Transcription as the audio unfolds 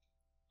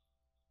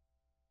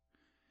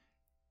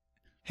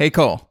Hey,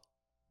 Cole,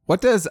 what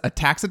does a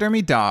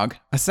taxidermy dog,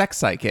 a sex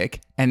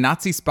psychic, and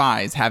Nazi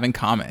spies have in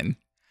common?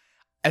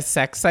 A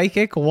sex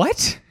psychic?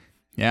 What?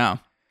 Yeah.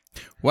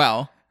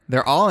 Well,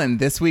 they're all in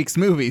this week's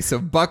movie, so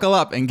buckle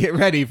up and get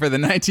ready for the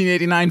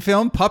 1989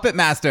 film Puppet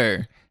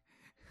Master.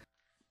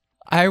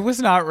 I was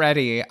not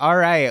ready. All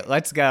right,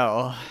 let's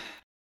go.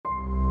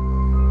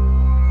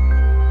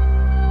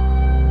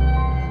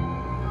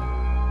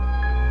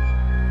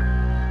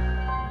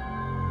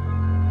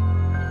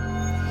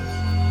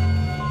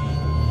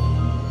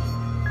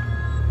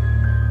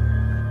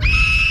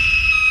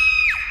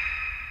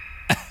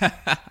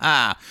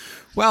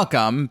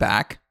 Welcome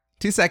back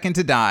to Second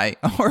to Die,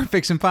 a horror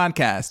fiction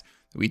podcast.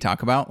 We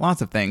talk about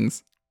lots of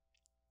things.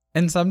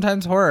 And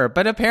sometimes horror,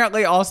 but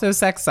apparently also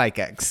sex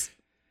psychics.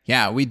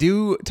 Yeah, we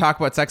do talk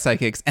about sex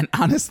psychics, and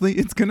honestly,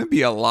 it's going to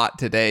be a lot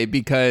today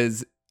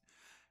because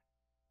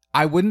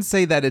I wouldn't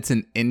say that it's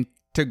an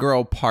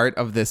integral part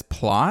of this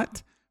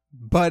plot,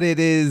 but it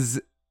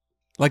is,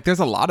 like, there's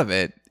a lot of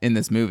it in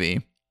this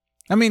movie.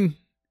 I mean,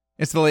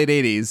 it's the late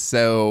 80s,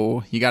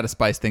 so you got to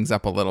spice things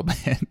up a little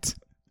bit.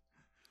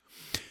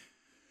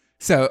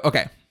 So,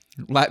 okay,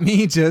 let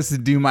me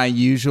just do my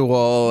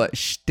usual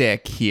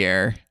shtick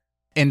here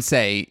and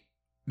say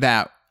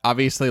that,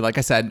 obviously, like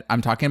I said,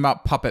 I'm talking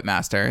about Puppet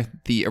Master,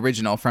 the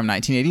original from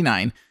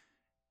 1989.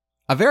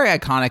 A very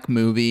iconic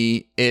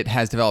movie. It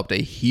has developed a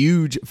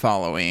huge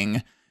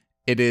following.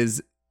 It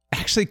is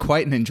actually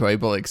quite an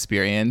enjoyable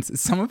experience.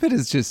 Some of it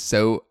is just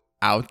so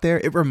out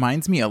there. It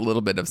reminds me a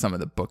little bit of some of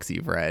the books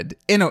you've read,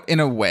 in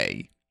a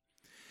way.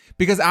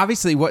 Because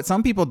obviously what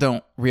some people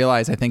don't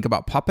realize, I think,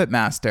 about Puppet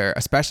Master,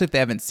 especially if they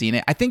haven't seen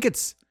it, I think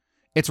it's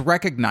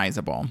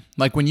recognizable.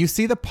 Like when you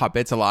see the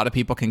puppets, a lot of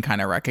people can kind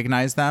of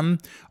recognize them.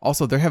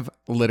 Also, there have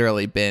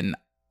literally been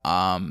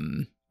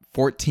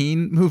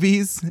 14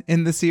 movies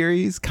in the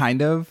series,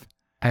 kind of.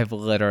 I've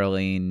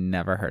literally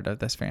never heard of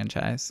this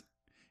franchise.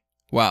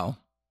 Well,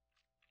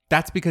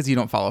 that's because you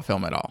don't follow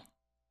film at all.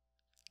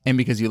 And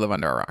because you live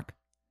under a rock.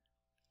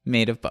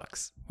 Made of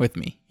books. With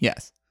me.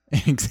 Yes,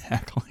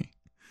 exactly.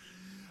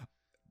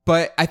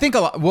 But I think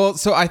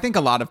I think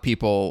a lot of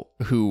people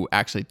who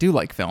actually do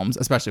like films,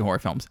 especially horror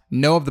films,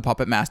 know of the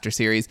Puppet Master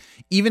series.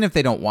 Even if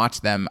they don't watch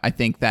them, I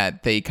think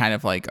that they kind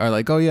of are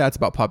like, oh yeah, it's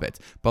about puppets.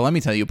 But let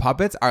me tell you,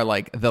 puppets are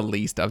like the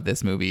least of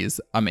this movie's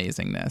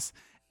amazingness.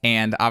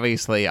 And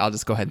obviously, I'll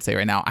just go ahead and say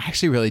right now, I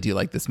actually really do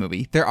like this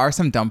movie. There are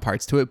some dumb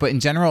parts to it, but in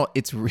general,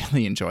 it's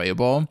really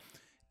enjoyable.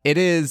 It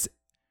is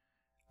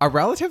a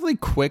relatively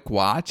quick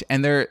watch,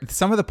 and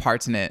some of the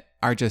parts in it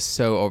are just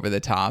so over the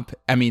top.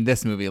 I mean,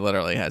 this movie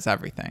literally has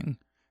everything.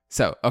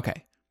 So,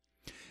 okay.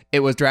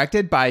 It was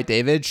directed by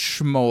David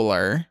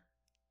Schmoller.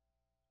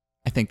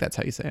 I think that's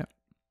how you say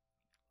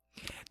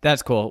it.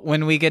 That's cool.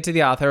 When we get to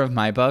the author of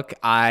my book,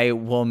 I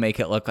will make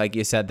it look like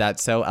you said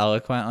that so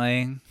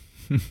eloquently.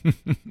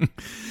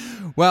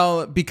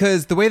 Well,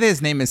 because the way that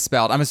his name is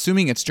spelled, I'm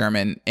assuming it's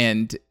German,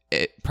 and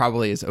it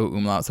probably is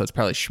O-umlaut, so it's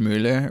probably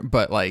Schmuller,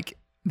 but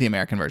the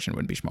American version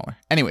would be Schmoller.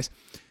 Anyways,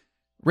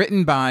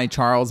 written by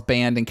Charles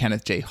Band and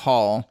Kenneth J.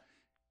 Hall.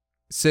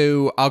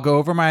 So I'll go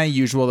over my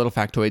usual little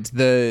factoids.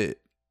 The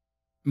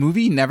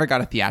movie never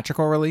got a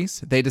theatrical release.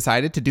 They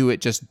decided to do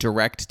it just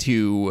direct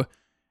to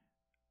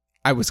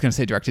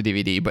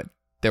DVD, but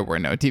there were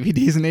no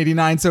DVDs in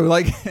 89. So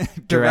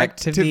direct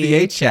to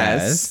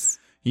VHS.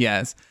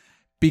 Yes.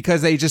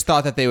 Because they just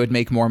thought that they would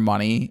make more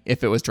money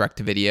if it was direct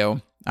to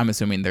video. I'm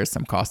assuming there's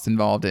some cost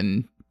involved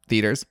in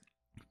theaters.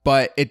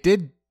 But it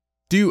did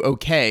do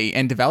okay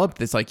and developed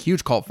this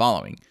huge cult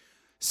following.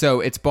 So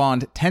it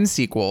spawned 10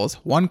 sequels,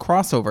 one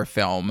crossover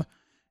film,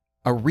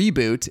 a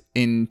reboot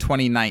in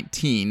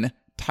 2019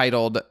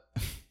 titled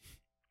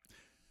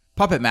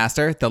Puppet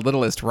Master: The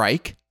Littlest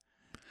Reich.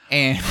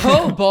 And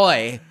oh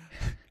boy.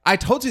 I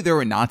told you there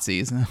were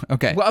Nazis.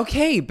 Okay. Well,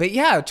 okay, but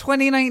yeah,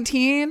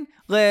 2019,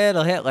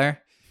 Little Hitler.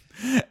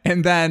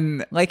 And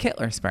then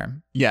Hitler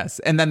sperm. Yes.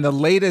 And then the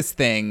latest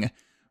thing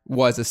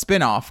was a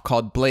spin-off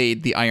called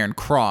Blade: The Iron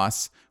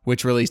Cross,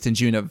 which released in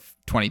June of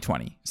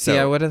 2020. So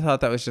I would have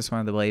thought that was just one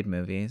of the Blade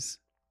movies.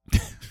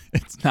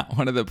 It's not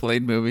one of the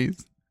Blade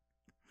movies.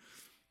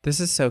 This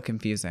is so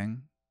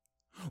confusing.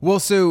 Well,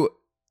 so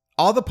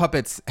all the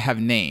puppets have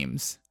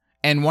names,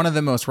 and one of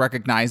the most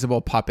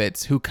recognizable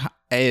puppets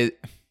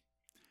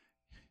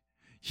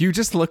you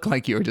just look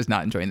like you are just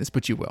not enjoying this,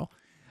 but you will.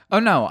 Oh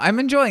no, I'm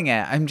enjoying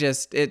it. I'm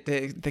just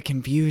the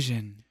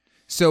confusion.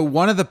 So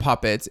one of the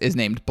puppets is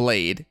named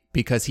Blade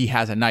because he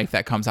has a knife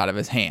that comes out of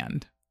his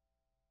hand.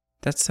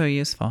 That's so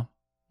useful.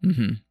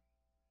 Mm-hmm.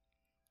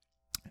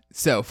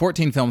 So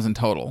 14 films in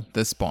total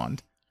this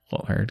spawned.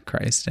 Lord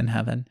Christ in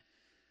heaven.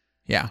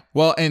 Yeah.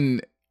 Well,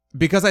 and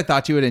because I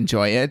thought you would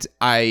enjoy it,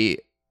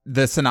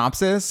 the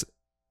synopsis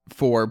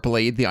for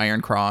Blade: The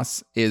Iron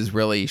Cross is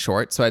really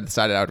short, so I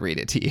decided I would read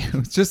it to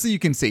you just so you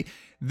can see.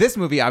 This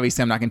movie,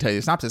 obviously, I'm not going to tell you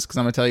the synopsis because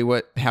I'm going to tell you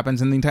what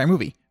happens in the entire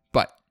movie.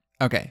 But,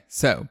 okay,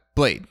 so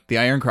Blade: The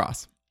Iron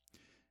Cross.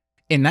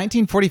 In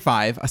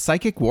 1945, a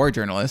psychic war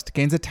journalist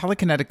gains a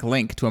telekinetic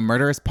link to a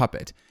murderous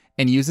puppet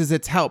and uses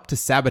its help to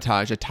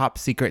sabotage a top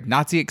secret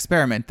Nazi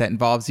experiment that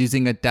involves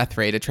using a death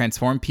ray to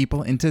transform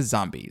people into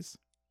zombies.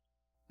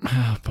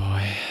 Oh,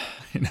 boy.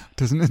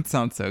 Doesn't it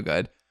sound so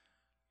good?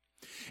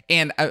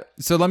 And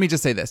so let me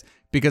just say this,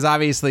 because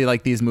obviously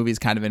like these movies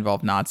kind of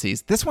involve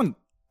Nazis. This one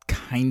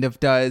kind of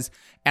does.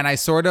 And I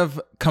sort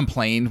of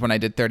complained when I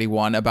did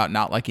 31 about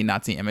not liking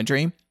Nazi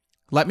imagery.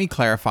 Let me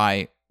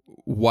clarify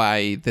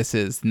why this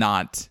is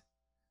not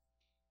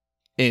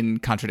in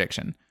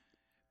contradiction.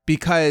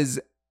 Because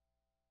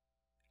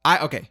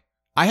I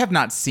have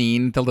not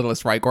seen The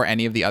Littlest Reich or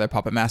any of the other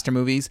Puppet Master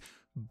movies,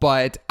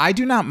 but I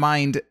do not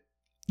mind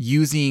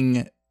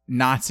using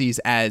Nazis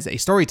as a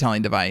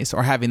storytelling device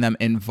or having them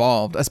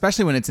involved,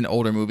 especially when it's an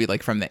older movie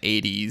like from the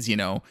 80s, you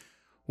know.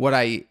 What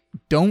I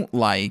don't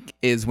like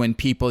is when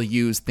people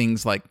use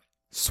things like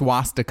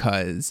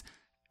swastikas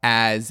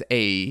as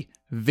a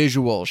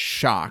visual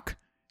shock,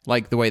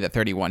 like the way that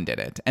 31 did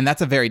it. And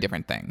that's a very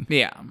different thing.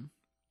 Yeah.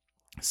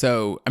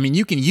 So, I mean,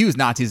 you can use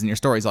Nazis in your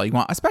stories all you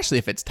want, especially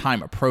if it's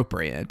time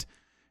appropriate,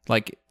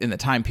 like in the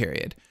time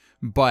period.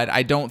 But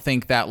I don't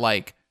think that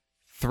like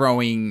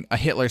throwing a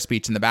Hitler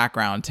speech in the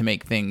background to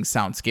make things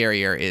sound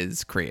scarier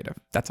is creative.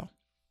 That's all.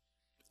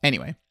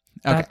 Anyway.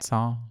 Okay. That's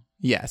all.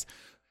 Yes.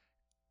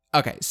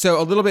 Okay, so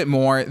a little bit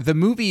more. The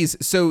movies,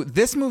 so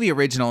this movie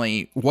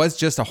originally was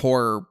just a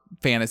horror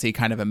fantasy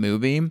kind of a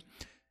movie.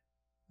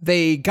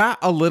 They got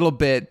a little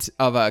bit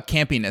of a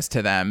campiness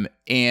to them,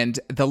 and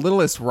The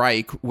Littlest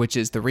Reich, which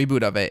is the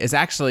reboot of it, is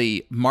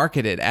actually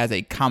marketed as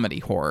a comedy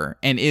horror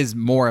and is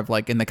more of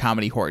like in the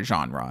comedy horror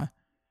genre.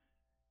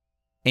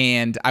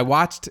 And I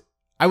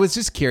was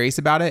just curious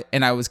about it,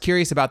 and I was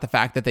curious about the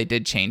fact that they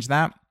did change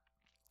that.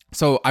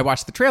 So I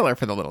watched the trailer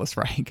for The Littlest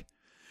Reich.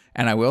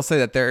 And I will say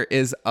that there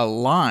is a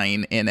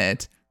line in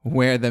it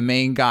where the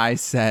main guy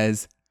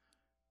says,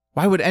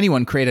 "Why would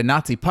anyone create a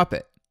Nazi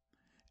puppet?"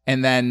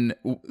 And then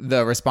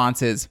the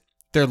response is,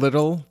 "They're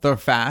little, they're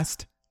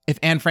fast. If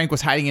Anne Frank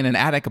was hiding in an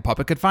attic, a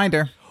puppet could find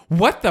her."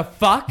 What the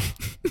fuck?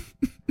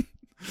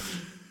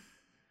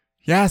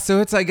 Yeah, so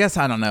it's, I guess,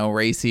 I don't know,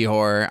 racy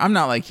horror. I'm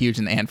not like huge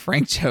in Anne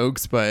Frank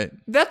jokes, but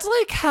That's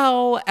like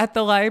how at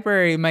the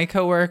library my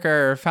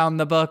coworker found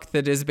the book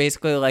that is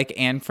basically like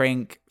Anne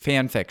Frank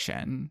fan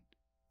fiction.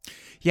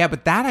 yeah,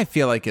 but that I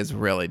feel like is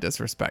really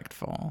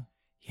disrespectful.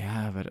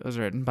 Yeah, but it was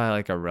written by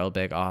like a real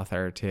big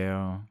author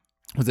too.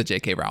 Was it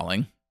J.K.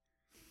 Rowling?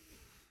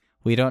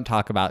 We don't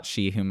talk about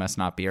she who must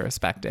not be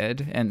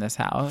respected in this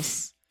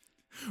house.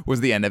 Was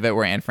the end of it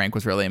where Anne Frank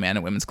was really a man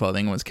in women's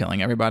clothing and was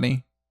killing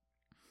everybody?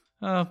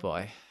 Oh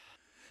boy.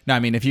 No, I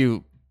mean, if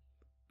you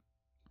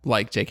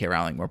like J.K.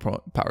 Rowling, more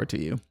power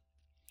to you.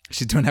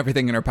 She's doing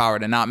everything in her power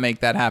to not make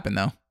that happen,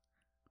 though.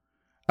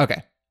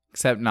 Okay.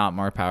 Except not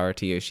more power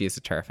to you. She's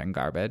a turf and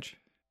garbage.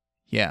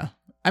 Yeah.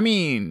 I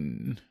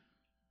mean,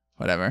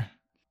 whatever.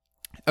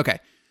 Okay.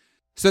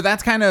 So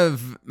that's kind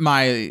of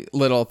my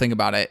little thing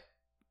about it.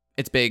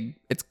 It's big.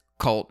 It's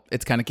cult.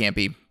 It's kind of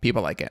campy.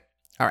 People like it.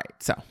 All right.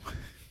 So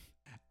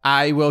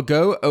I will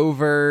go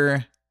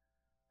over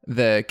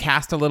the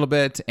cast a little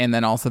bit and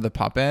then also the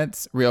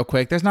puppets real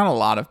quick. There's not a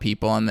lot of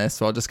people in this,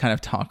 so I'll just kind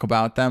of talk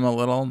about them a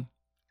little.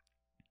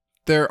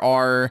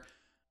 I'll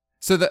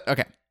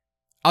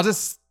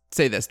just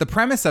say this. The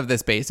premise of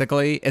this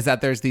basically is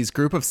that there's these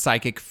group of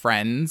psychic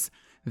friends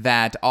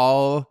that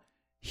all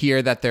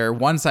hear that their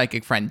one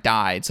psychic friend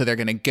died. So they're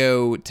going to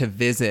go to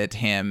visit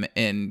him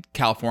in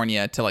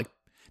California to like,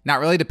 not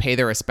really to pay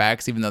their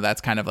respects, even though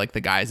that's kind of like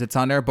the guise it's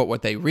under. But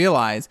what they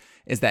realize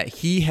is that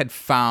he had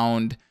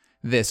found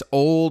this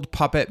old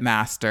puppet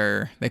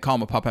master. They call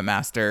him a puppet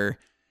master.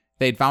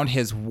 They'd found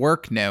his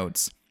work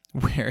notes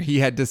where he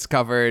had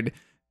discovered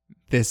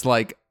this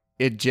like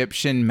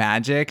Egyptian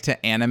magic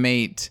to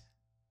animate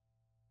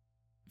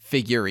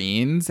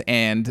figurines,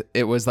 and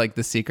it was like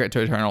the secret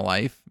to eternal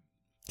life,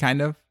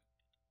 kind of.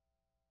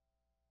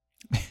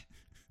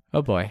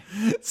 Oh boy.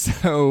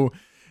 So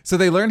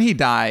they learn he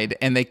died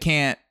and they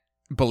can't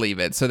believe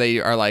it. So they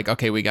are like,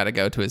 okay, we got to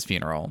go to his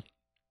funeral.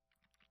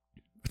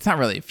 It's not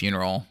really a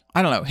funeral.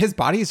 I don't know. His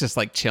body is just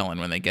like chilling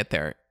when they get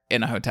there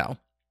in a hotel,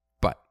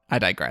 but I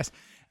digress.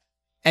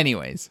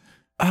 Anyways.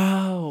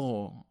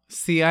 Oh,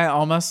 see, I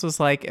almost was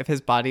like, if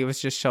his body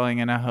was just showing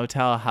in a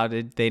hotel, how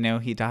did they know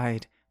he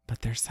died?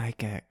 But they're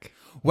psychic.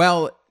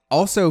 Well,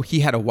 also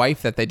he had a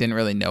wife that they didn't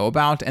really know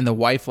about, and the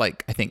wife,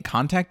 like, I think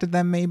contacted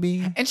them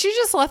maybe. And she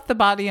just left the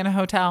body in a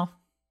hotel.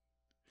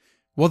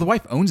 Well, the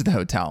wife owns the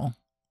hotel.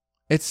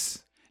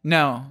 It's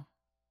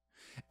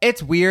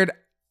weird.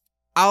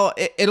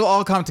 It'll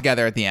all come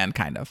together at the end,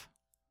 kind of.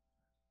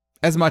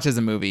 As much as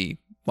a movie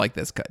like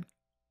this could.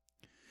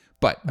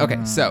 But,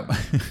 okay, so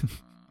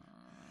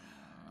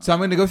I'm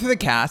going to go through the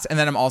cast, and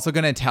then I'm also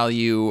going to tell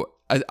you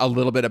a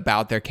little bit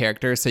about their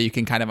characters so you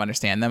can kind of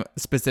understand them,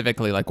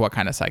 specifically like what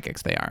kind of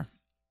psychics they are.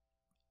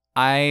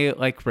 I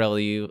like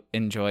really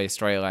enjoy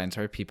storylines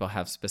where people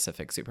have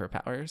specific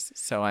superpowers,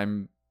 so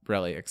I'm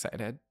really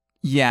excited.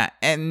 Yeah,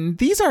 and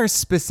these are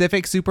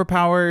specific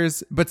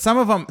superpowers, but some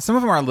of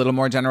them are a little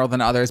more general than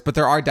others, but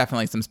there are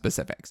definitely some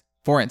specifics.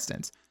 For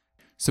instance,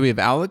 so we have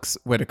Alex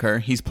Whitaker.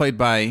 He's played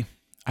by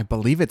I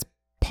believe it's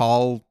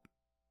Paul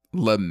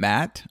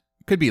LeMat.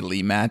 Could be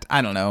Lee Matt.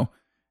 I don't know.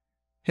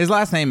 His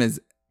last name is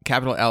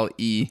capital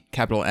L-E,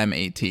 capital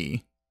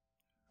M-A-T.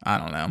 I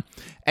don't know.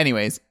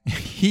 Anyways,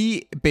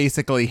 he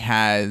basically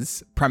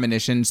has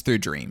premonitions through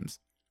dreams.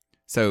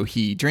 So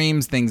he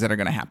dreams things that are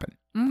going to happen.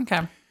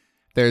 Okay.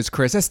 There's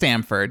Carissa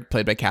Stanford,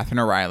 played by Catherine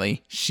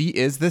O'Reilly. She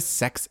is the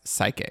sex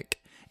psychic.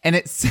 And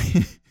it's...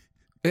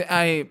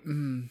 I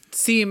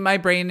see, my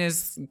brain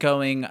is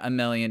going a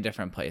million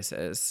different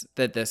places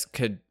that this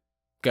could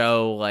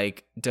go.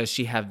 Like, does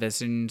she have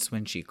visions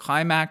when she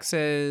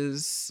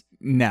climaxes?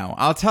 No,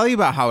 I'll tell you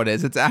about how it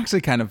is. It's actually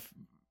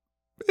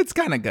it's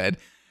kind of good.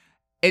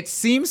 It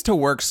seems to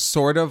work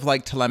sort of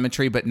like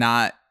telemetry, but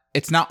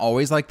it's not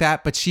always like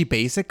that. But she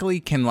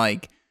basically can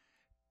like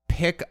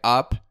pick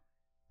up,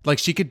 like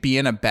she could be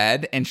in a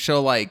bed and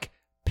she'll like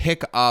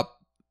pick up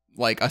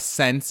like a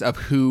sense of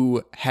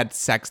who had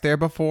sex there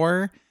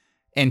before,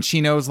 and she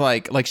knows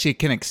like she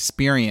can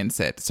experience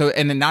it. So,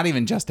 and then not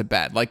even just a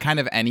bed, like kind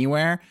of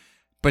anywhere,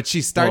 but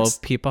she starts. Well,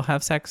 people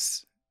have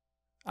sex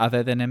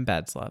other than in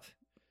beds, love.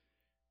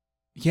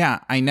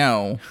 Yeah, I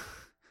know,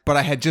 but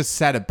I had just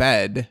said a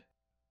bed,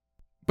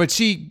 but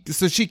she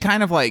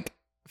kind of like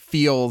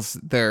feels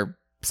their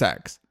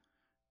sex,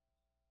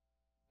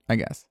 I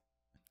guess.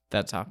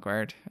 That's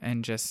awkward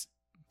and just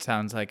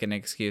sounds like an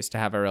excuse to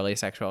have a really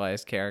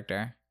sexualized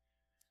character.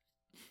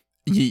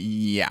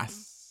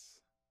 Yes.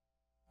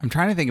 I'm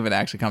trying to think if it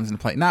actually comes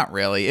into play. Not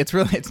really.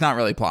 It's not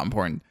really plot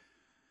important.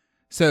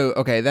 So,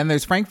 okay, then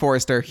there's Frank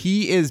Forrester.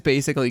 He is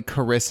basically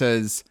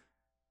Carissa's,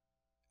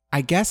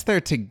 I guess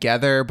they're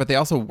together, but they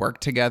also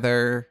work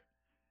together.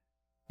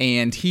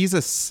 And he's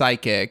a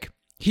psychic.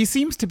 He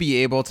seems to be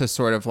able to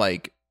sort of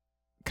like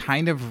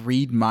kind of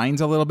read minds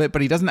a little bit,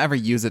 but he doesn't ever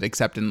use it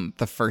except in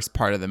the first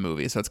part of the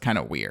movie. So it's kind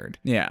of weird.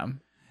 Yeah.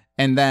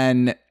 And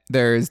then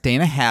there's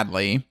Dana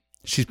Hadley.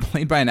 She's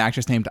played by an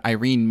actress named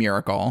Irene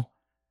Miracle,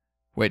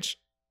 which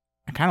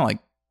I kind of like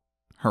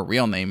her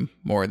real name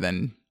more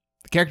than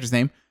the character's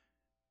name.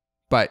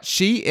 But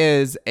she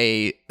is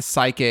a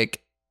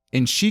psychic,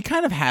 and she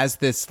kind of has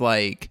this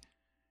like,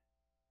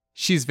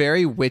 she's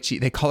very witchy.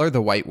 They call her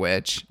the White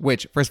Witch,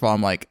 which, first of all,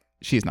 I'm like,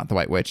 she's not the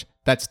White Witch.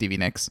 That's Stevie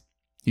Nicks.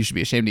 You should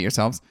be ashamed of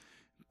yourselves.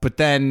 But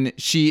then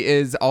she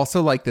is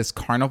also like this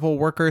carnival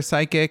worker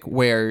psychic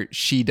where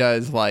she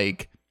does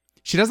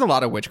a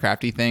lot of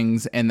witchcrafty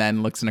things and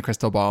then looks in a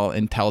crystal ball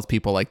and tells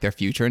people like their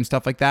future and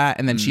stuff like that.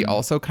 And then she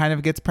also kind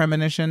of gets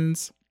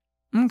premonitions.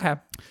 Okay.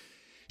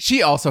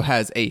 She also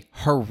has a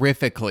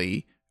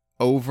horrifically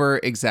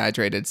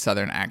over-exaggerated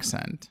Southern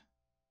accent.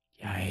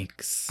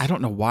 Yikes. I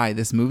don't know why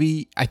this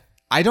movie,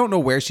 I don't know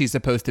where she's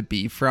supposed to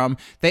be from.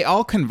 They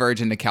all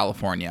converge into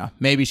California.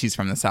 Maybe she's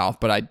from the South,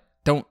 but I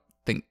don't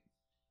think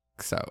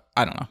so.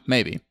 I don't know.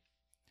 Maybe.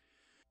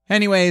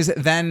 Anyways,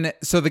 then,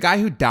 so the guy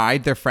who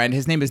died, their friend,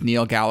 his name is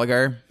Neil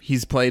Gallagher.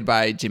 He's played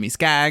by Jimmy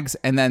Skaggs.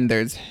 And then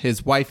there's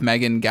his wife,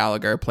 Megan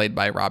Gallagher, played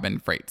by Robin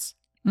Freites.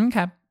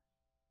 Okay.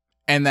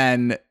 And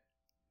then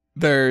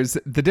there's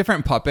the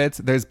different puppets.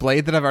 There's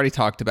Blade that I've already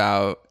talked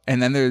about.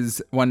 And then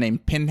there's one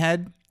named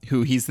Pinhead,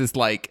 who he's this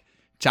like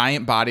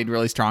giant-bodied,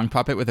 really strong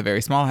puppet with a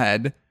very small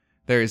head.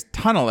 There's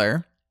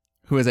Tunneler,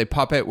 who is a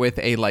puppet with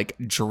a like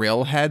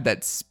drill head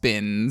that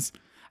spins.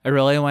 I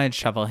really wanted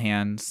shovel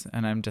hands,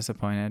 and I'm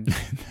disappointed.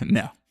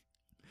 No.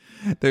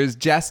 There's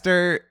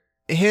Jester.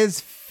 His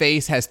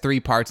face has 3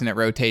 parts and it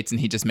rotates and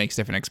he just makes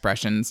different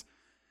expressions.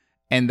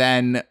 And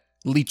then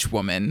Leech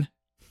Woman.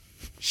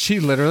 She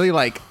literally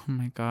like Oh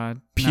my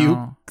God.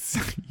 pukes.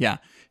 No. Yeah.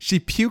 She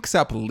pukes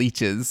up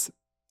leeches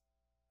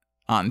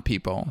on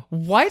people.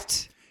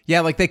 What? Yeah,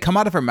 like they come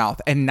out of her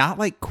mouth and not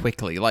like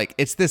quickly. Like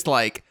it's this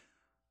like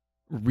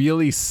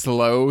really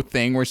slow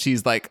thing where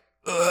she's like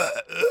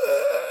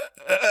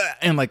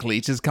and like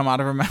leeches come out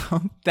of her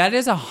mouth. That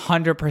is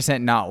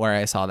 100% not where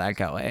I saw that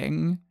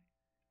going.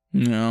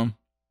 No.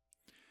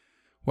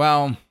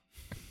 Well,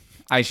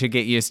 I should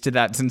get used to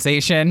that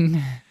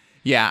sensation.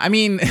 yeah, I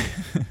mean,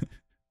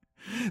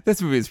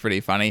 this movie is pretty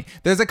funny.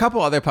 There's a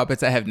couple other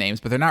puppets that have names,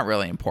 but they're not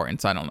really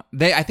important, so I don't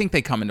know. I think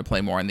they come into play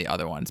more in the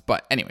other ones.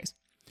 But anyways.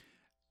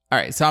 All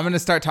right, so I'm going to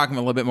start talking a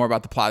little bit more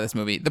about the plot of this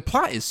movie. The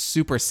plot is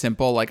super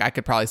simple. Like I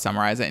could probably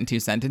summarize it in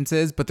 2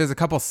 sentences, but there's a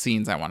couple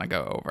scenes I want to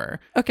go over.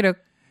 Okay.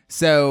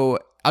 So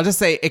I'll just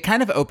say it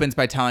kind of opens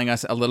by telling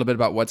us a little bit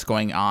about what's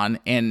going on.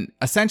 And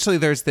essentially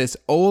there's this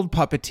old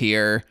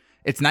puppeteer.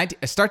 It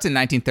starts in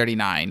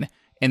 1939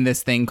 in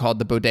this thing called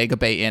the Bodega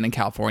Bay Inn in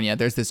California.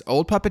 There's this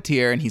old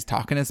puppeteer and he's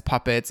talking to his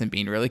puppets and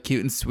being really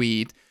cute and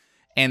sweet.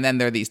 And then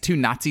there are these 2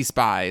 Nazi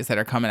spies that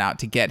are coming out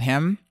to get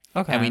him.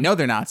 Okay. And we know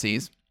they're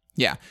Nazis.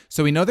 Yeah.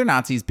 So we know they're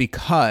Nazis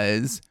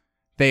because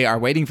they are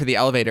waiting for the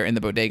elevator in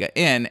the Bodega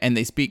Inn and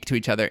they speak to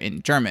each other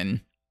in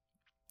German,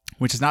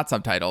 which is not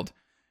subtitled.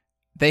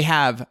 They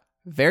have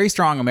very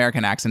strong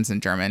American accents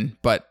in German,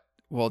 but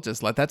we'll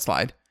just let that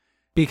slide.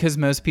 Because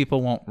most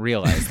people won't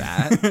realize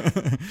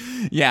that.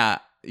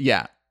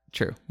 Yeah,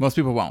 true. Most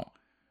people won't.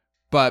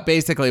 But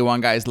basically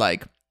one guy's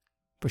like,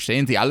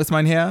 verstehen Sie alles,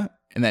 mein Herr?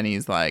 And then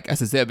he's like,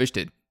 es ist sehr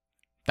wichtig.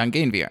 Dann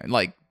gehen wir.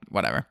 Like,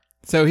 whatever.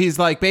 So he's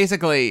like,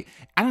 basically,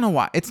 I don't know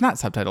why. It's not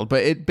subtitled,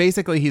 but it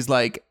basically he's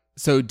like,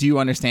 so do you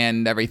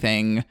understand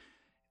everything?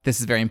 This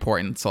is very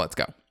important, so let's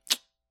go.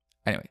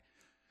 Anyway,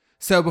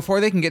 so before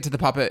they can get to the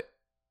puppet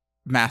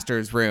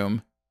master's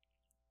room,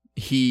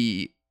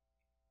 he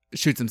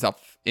shoots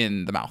himself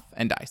in the mouth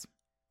and dies.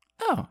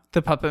 Oh,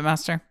 the puppet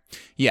master?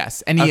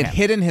 Yes, and he had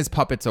hidden his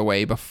puppets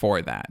away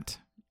before that.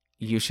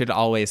 You should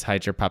always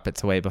hide your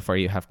puppets away before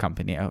you have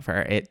company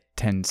over. It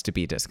tends to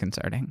be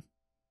disconcerting.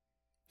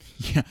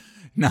 Yeah,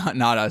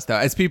 not us though.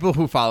 As people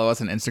who follow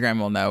us on Instagram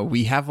will know,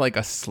 we have like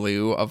a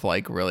slew of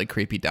like really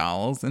creepy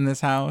dolls in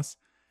this house.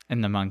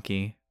 And the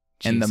monkey.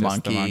 And the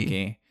Jesus,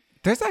 monkey.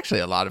 There's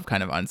actually a lot of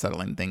kind of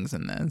unsettling things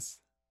in this.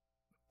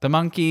 The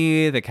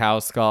monkey, the cow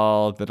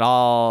skull, the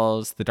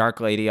dolls, the Dark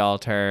Lady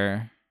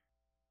altar.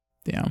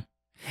 Yeah.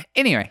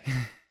 Anyway.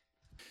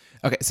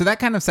 Okay, so that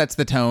kind of sets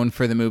the tone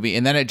for the movie,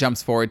 and then it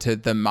jumps forward to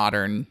the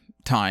modern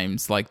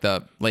times, like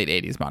the late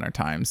 80s modern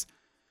times.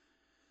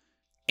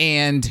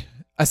 And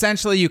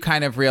essentially you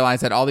kind of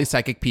realize that all these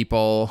psychic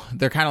people,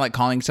 they're kind of like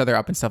calling each other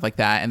up and stuff like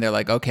that, and they're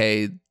like,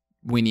 okay,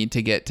 we need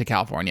to get to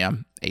California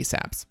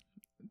ASAP.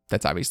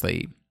 That's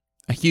obviously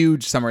a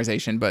huge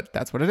summarization, but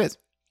that's what it is.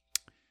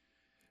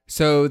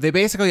 So they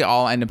basically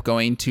all end up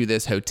going to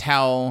this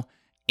hotel,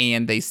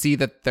 and they see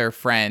that their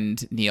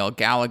friend Neil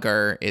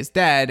Gallagher is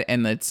dead,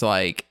 and it's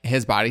like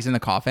his body's in the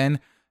coffin.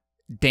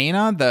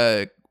 Dana,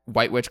 the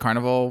White Witch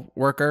Carnival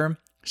worker,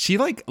 she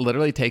like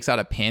literally takes out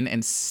a pin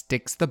and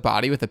sticks the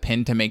body with a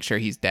pin to make sure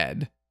he's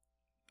dead,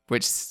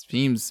 which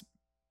seems,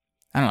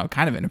 I don't know,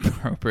 kind of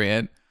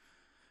inappropriate.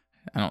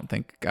 I don't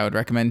think I would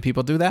recommend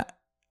people do that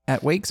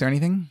at wakes or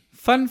anything.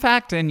 Fun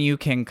fact, and you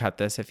can cut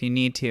this if you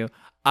need to.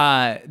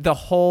 The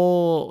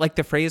whole, like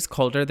the phrase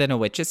colder than a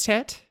witch's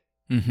tit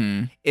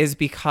is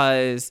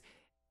because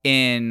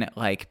in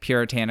like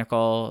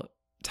puritanical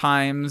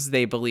times,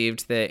 they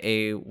believed that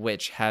a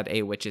witch had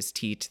a witch's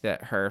teat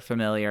that her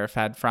familiar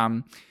fed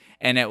from.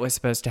 And it was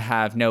supposed to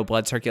have no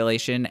blood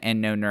circulation and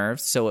no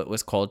nerves. So it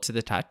was cold to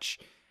the touch.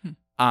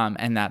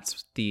 And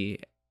that's the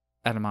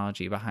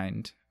etymology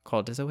behind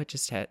cold as a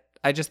witch's tit.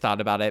 I just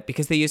thought about it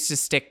because they used to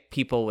stick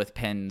people with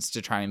pins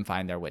to try and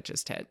find their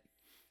witch's tit.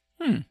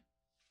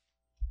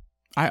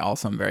 I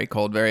also am very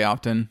cold very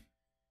often.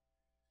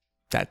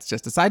 That's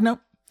just a side note.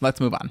 Let's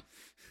move on.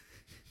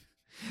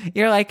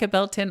 You're like a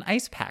built-in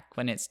ice pack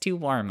when it's too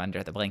warm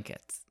under the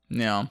blankets.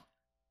 Yeah.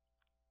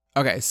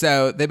 Okay,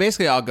 so they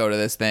basically all go to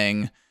this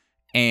thing,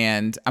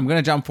 and I'm going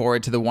to jump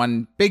forward to the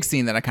one big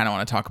scene that I kind of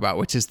want to talk about,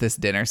 which is this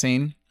dinner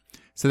scene.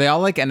 So they all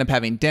like end up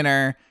having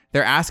dinner.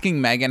 They're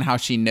asking Megan how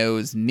she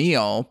knows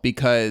Neil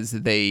because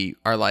they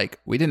are like,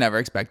 we didn't ever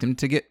expect him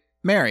to get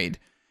married.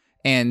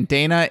 And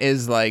Dana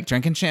is like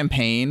drinking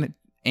champagne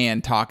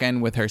and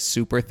talking with her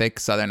super thick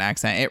Southern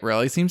accent. It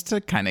really seems to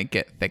kind of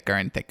get thicker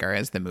and thicker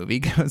as the movie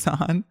goes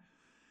on.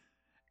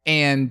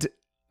 And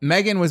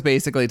Megan was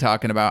basically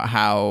talking about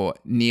how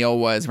Neil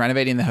was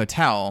renovating the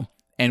hotel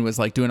and was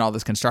like doing all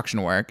this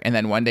construction work. And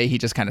then one day he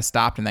just kind of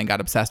stopped and then got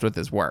obsessed with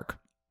his work.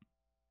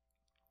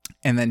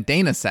 And then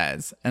Dana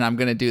says, and I'm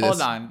going to do this.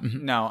 Hold on.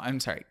 No, I'm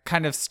sorry.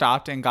 Kind of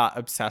stopped and got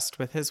obsessed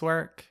with his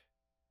work.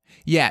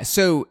 Yeah.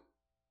 So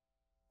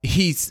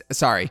his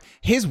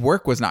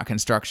work was not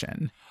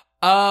construction.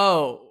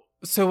 Oh,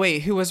 so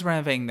wait, who was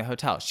renovating the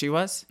hotel? She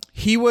was?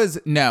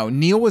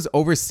 Neil was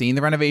overseeing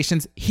the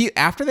renovations.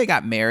 After they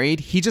got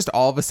married, he just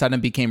all of a sudden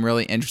became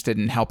really interested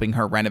in helping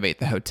her renovate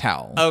the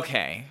hotel.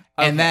 Okay.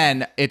 And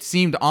then it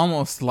seemed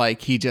almost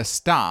like he just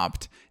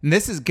stopped. And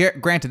this is,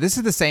 granted, this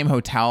is the same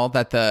hotel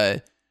that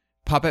the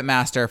puppet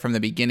master from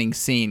the beginning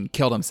scene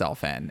killed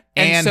himself in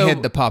and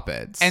hid the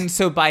puppets. And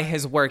so by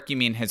his work, you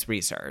mean his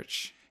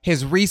research?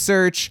 His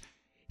research.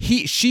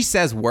 She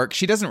says work.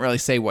 She doesn't really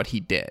say what he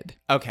did.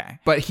 Okay.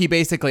 But he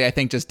basically, I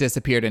think, just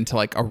disappeared into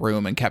like a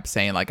room and kept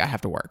saying like, I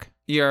have to work.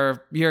 You're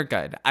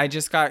good. I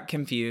just got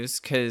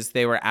confused because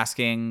they were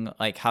asking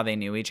like how they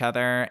knew each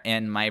other,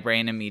 and my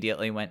brain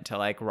immediately went to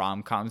like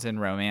rom-coms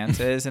and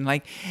romances and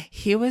like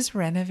he was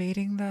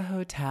renovating the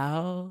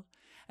hotel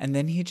and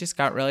then he just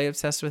got really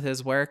obsessed with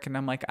his work, and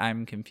I'm like,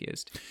 I'm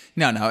confused.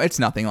 No, it's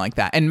nothing like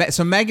that. And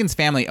so Megan's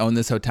family owned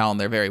this hotel and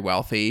they're very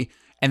wealthy.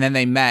 And then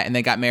they met and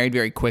they got married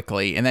very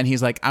quickly. And then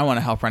he's like, I want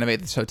to help renovate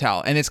this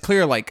hotel. And it's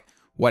clear like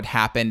what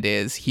happened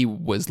is he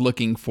was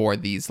looking for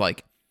these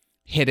like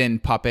hidden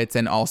puppets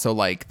and also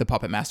like the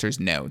puppet master's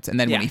notes. And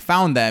then when he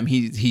found them,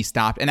 he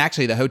stopped. And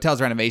actually the hotel's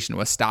renovation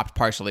was stopped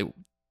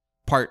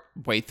part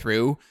way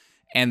through.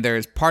 And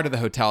there's part of the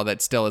hotel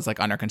that still is like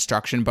under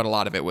construction, but a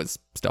lot of it was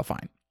still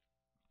fine.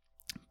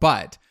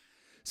 But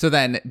so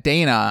then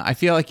Dana, I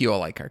feel like you will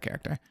like her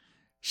character.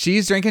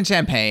 She's drinking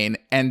champagne,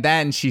 and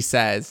then she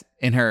says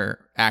in her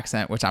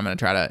accent, which I'm going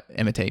to try to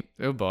imitate.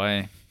 Oh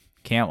boy.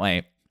 Can't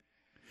wait.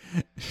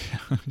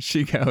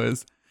 She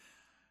goes,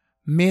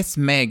 Miss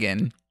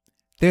Megan,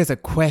 there's a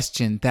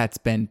question that's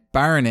been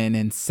burning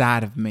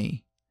inside of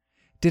me.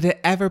 Did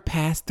it ever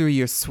pass through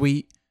your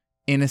sweet,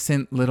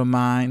 innocent little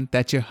mind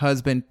that your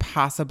husband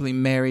possibly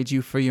married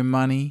you for your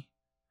money?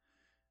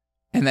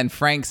 And then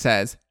Frank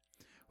says,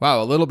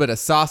 Wow, a little bit of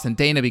sauce and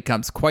Dana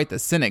becomes quite the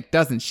cynic,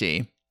 doesn't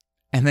she?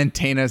 And then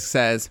Dana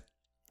says,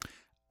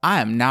 I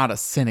am not a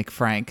cynic,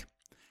 Frank.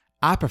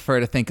 I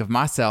prefer to think of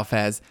myself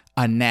as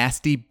a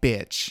nasty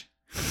bitch.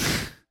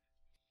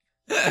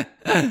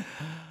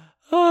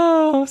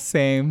 Oh,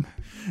 same.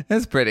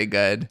 That's pretty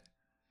good.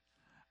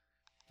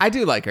 I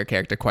do like her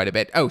character quite a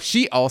bit. Oh,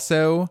 she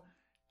also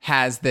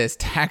has this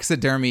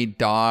taxidermy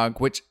dog,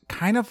 which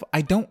kind of,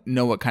 I don't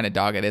know what kind of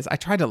dog it is. I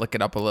tried to look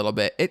it up a little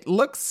bit. It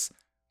looks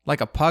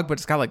like a pug, but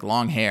it's got like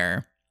long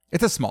hair.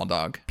 It's a small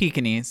dog.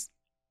 Pekingese.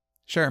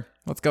 Sure,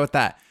 let's go with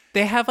that.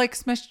 They have like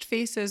smushed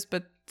faces,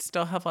 but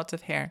still have lots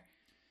of hair.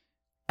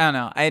 I don't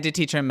know. I had a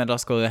teacher in middle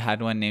school who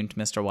had one named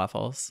Mr.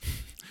 Waffles.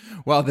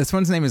 Well, this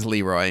one's name is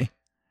Leroy.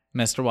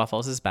 Mr.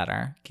 Waffles is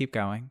better. Keep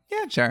going.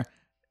 Yeah, sure.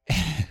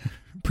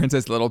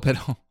 Princess Little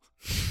Piddle.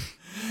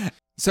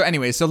 So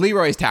anyway, so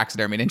Leroy's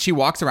taxidermied, and she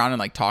walks around and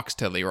like talks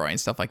to Leroy and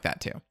stuff like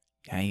that too.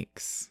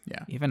 Yikes.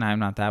 Yeah. Even I'm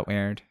not that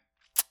weird.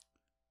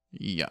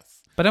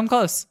 Yes. But I'm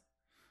close.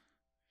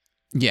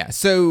 Yeah.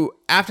 So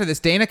after this,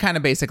 Dana kind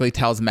of basically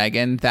tells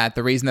Megan that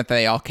the reason that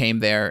they all came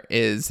there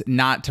is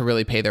not to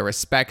really pay their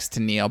respects to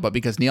Neil, but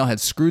because Neil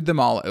had screwed them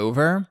all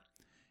over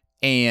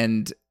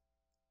and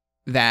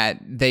that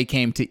they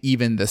came to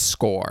even the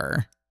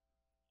score.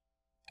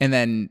 And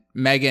then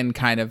Megan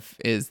kind of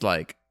is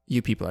like,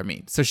 you people are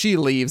mean. So she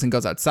leaves and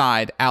goes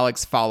outside.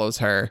 Alex follows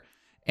her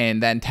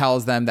and then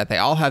tells them that they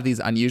all have these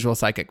unusual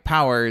psychic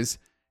powers.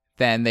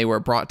 Then they were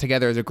brought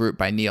together as a group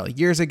by Neil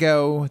years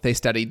ago. They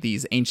studied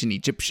these ancient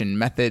Egyptian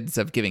methods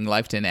of giving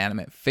life to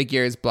inanimate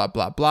figures, blah,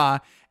 blah, blah.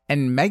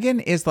 And Megan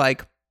is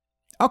like,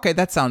 okay,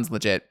 that sounds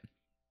legit.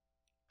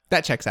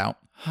 That checks out.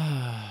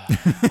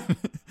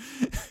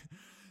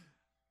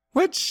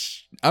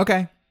 Which,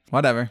 okay,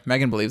 whatever.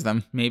 Megan believes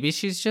them. Maybe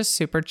she's just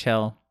super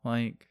chill.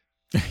 Like,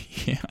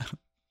 Yeah.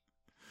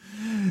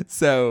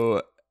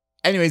 So,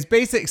 anyways,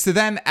 so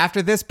then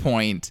after this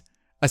point,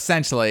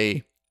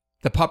 essentially,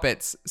 the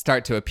puppets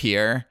start to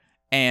appear,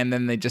 and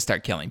then they just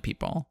start killing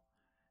people.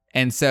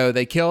 And so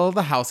they kill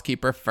the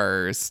housekeeper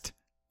first.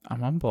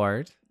 I'm on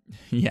board.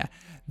 Yeah.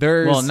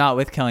 Well, not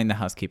with killing the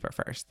housekeeper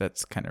first.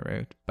 That's kind of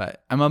rude.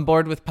 But I'm on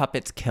board with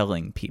puppets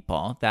killing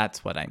people.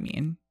 That's what I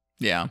mean.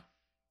 Yeah.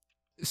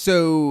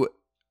 So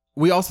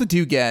we also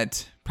do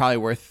get, probably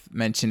worth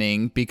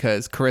mentioning,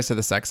 because Carissa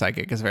the sex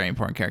psychic is a very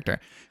important character.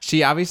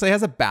 She obviously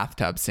has a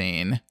bathtub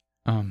scene.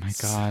 Oh my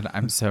God.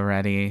 I'm so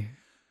ready.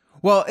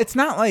 Well, it's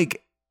not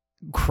like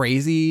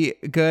crazy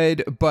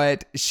good,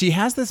 but she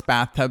has this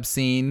bathtub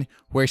scene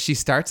where she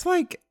starts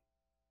like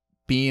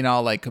being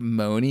all like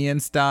moany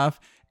and stuff,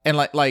 and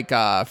like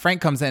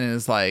Frank comes in and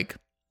is like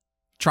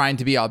trying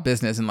to be all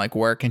business and like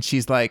work, and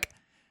she's like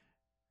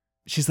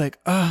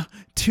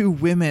 2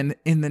 women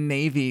in the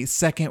Navy,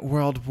 Second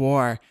World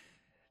War,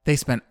 they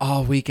spent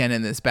all weekend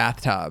in this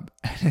bathtub.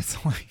 And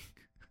it's like,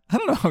 I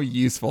don't know how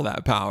useful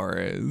that power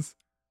is.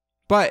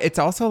 But it's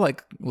also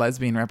like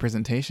lesbian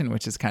representation,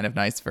 which is kind of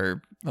nice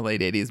for a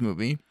late 80s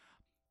movie.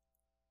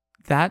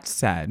 That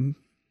said,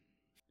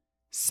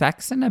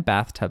 sex in a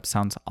bathtub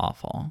sounds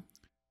awful.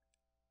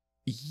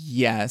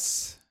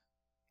 Yes.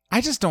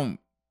 I just don't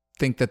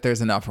think that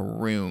there's enough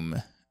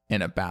room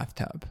in a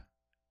bathtub.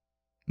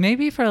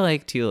 Maybe for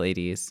like 2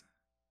 ladies.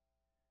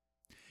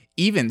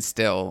 Even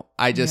still,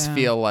 I just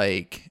feel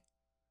like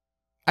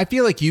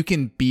you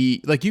can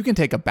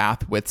take a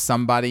bath with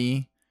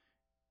somebody.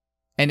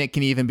 And it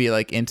can even be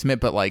like intimate,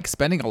 but like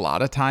spending a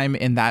lot of time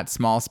in that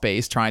small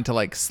space trying to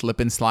like slip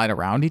and slide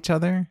around each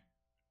other.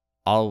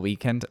 All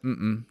weekend?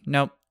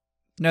 Nope.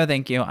 No,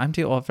 thank you. I'm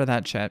too old for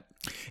that shit.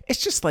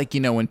 It's just like,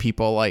 when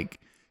people like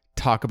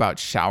talk about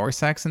shower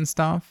sex and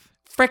stuff.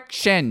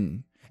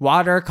 Friction.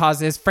 Water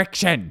causes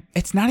friction.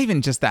 It's not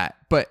even just that,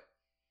 but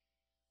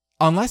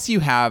unless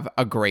you have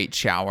a great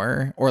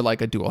shower or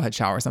like a dual head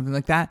shower or something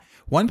like that,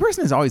 one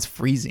person is always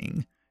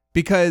freezing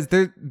because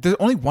there's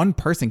only one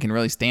person can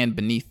really stand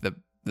beneath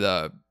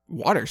the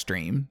water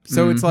stream.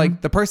 So it's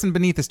like the person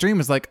beneath the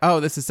stream is like, oh,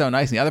 this is so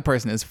nice. And the other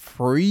person is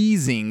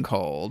freezing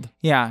cold.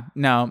 Yeah,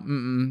 no,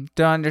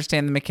 don't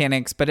understand the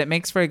mechanics, but it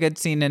makes for a good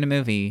scene in a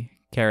movie.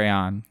 Carry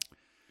on.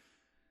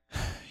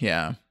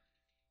 Yeah.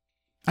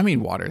 I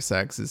mean, water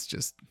sex is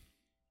just...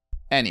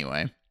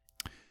 Anyway.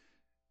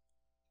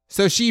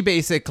 So she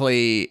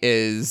basically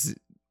is,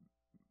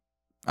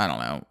 I don't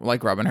know,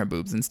 like rubbing her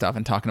boobs and stuff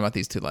and talking about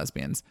these 2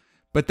 lesbians.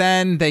 But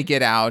then they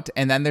get out,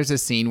 and then there's a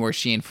scene where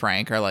she and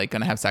Frank are like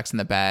going to have sex in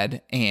the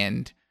bed,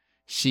 and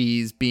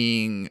she's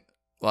being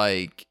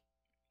like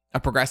a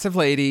progressive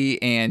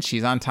lady, and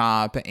she's on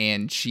top,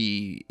 and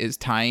she is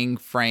tying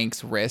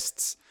Frank's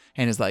wrists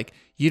and is like,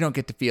 you don't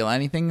get to feel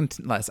anything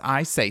unless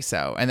I say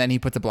so. And then he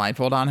puts a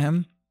blindfold on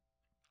him.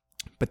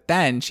 But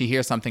then she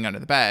hears something under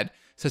the bed,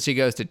 so she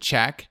goes to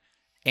check,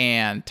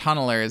 and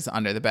Tunneler's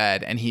under the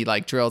bed, and he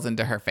like drills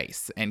into her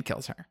face and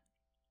kills her.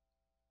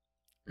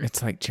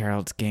 It's like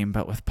Gerald's Game,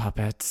 but with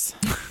puppets.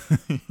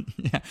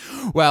 Yeah.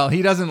 Well,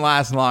 he doesn't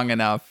last long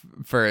enough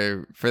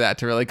for that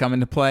to really come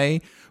into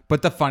play.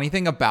 But the funny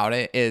thing about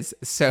it is,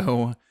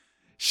 so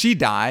she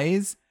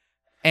dies,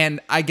 and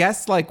I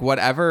guess like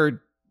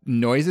whatever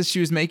noises she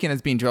was making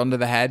as being drilled into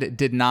the head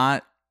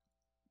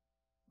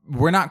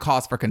were not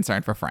cause for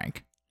concern for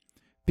Frank.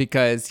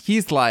 Because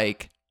he's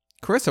like,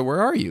 Carissa,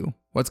 where are you?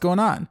 What's going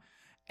on?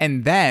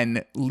 And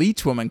then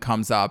Leech Woman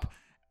comes up,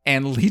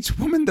 and Leech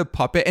Woman the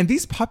puppet, and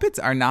these puppets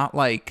are not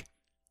like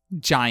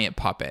giant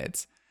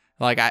puppets.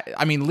 Like,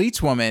 I mean,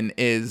 Leech Woman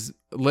is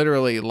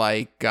literally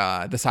like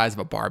the size of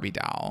a Barbie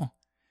doll,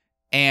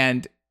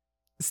 and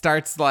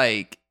starts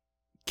like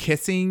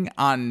kissing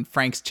on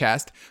Frank's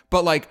chest,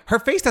 but like her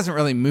face doesn't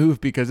really move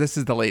because this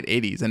is the late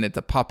 80s and it's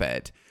a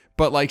puppet.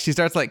 But like she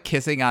starts like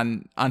kissing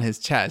on his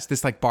chest,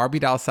 this like Barbie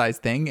doll size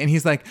thing, and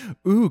he's like,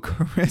 "Ooh,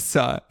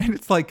 Carissa," and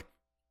it's like,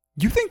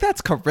 you think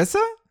that's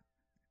Carissa?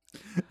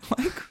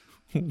 Like,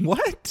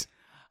 what?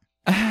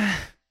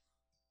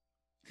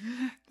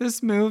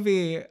 This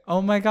movie.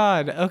 Oh my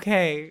God.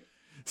 Okay.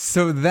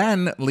 So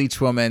then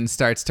Leech Woman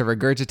starts to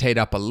regurgitate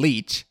up a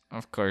leech.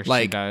 Of course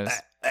like, she does.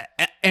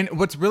 And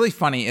what's really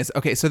funny is,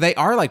 okay, so they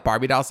are like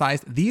Barbie doll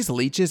sized. These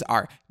leeches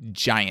are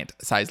giant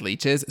sized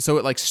leeches. So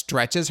it like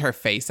stretches her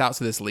face out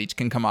so this leech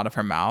can come out of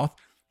her mouth.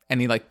 And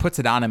he like puts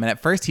it on him. And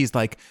at first he's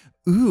like,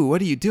 "Ooh,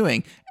 what are you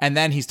doing?" And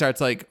then he starts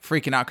like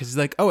freaking out because he's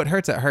like, "Oh, it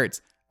hurts, it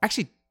hurts." I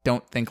actually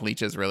don't think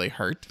leeches really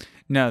hurt.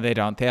 No, they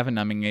don't. They have a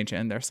numbing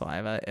agent in their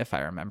saliva, if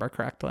I remember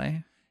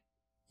correctly.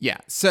 Yeah.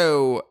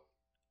 So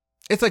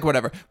it's like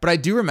whatever. But I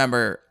do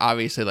remember,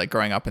 obviously, like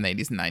growing up in the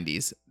 80s and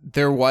 90s,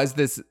 there was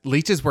this,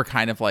 leeches were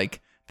kind of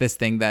like this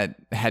thing that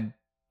had,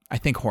 I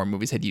think horror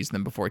movies had used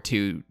them before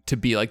too, to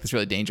be like this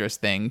really dangerous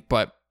thing,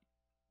 but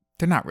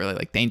they're not really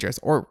like dangerous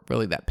or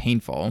really that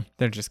painful.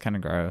 They're just kind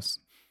of gross.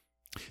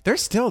 They're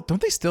still,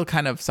 don't they still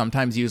kind of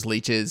sometimes use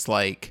leeches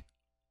like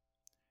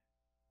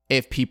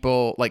if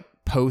people like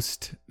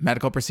post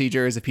medical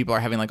procedures, if people are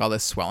having like all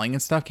this swelling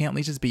and stuff, can't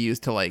leeches be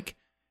used to like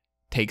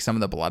take some of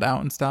the blood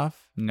out and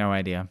stuff? No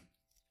idea.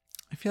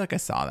 I feel like I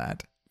saw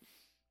that.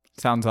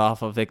 Sounds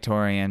awful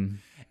Victorian.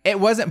 It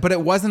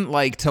wasn't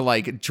like to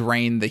like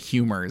drain the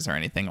humors or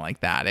anything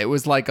like that. It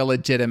was like a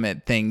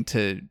legitimate thing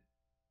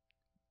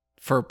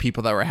for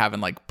people that were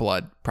having like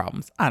blood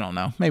problems. I don't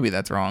know. Maybe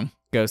that's wrong.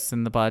 Ghosts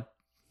in the blood.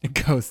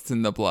 Ghosts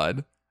in the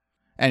blood.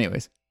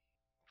 Anyways.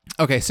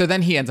 Okay, so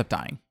then he ends up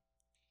dying.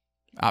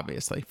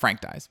 Obviously,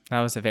 Frank dies.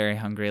 That was a very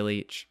hungry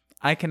leech.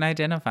 I can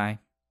identify.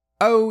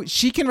 Oh,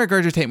 she can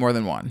regurgitate more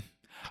than one.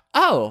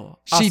 Oh,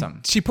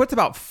 awesome. She puts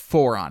about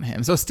 4 on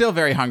him. So still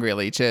very hungry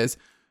leeches.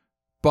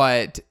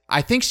 But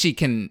I think she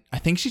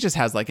just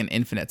has like an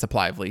infinite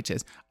supply of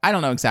leeches. I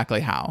don't know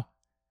exactly how.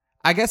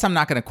 I guess I'm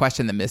not going to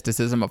question the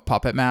mysticism of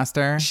Puppet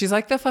Master. She's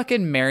like the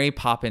fucking Mary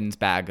Poppins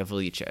bag of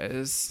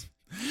leeches.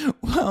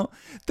 Well,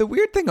 the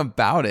weird thing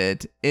about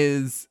it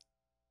is,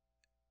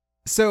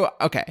 so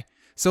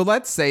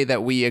let's say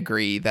that we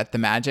agree that the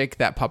magic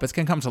that puppets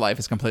can come to life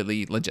is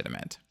completely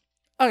legitimate.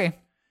 Okay.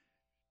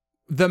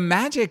 The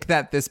magic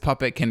that this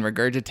puppet can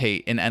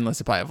regurgitate an endless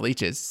supply of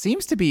leeches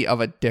seems to be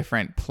of a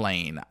different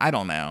plane. I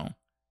don't know.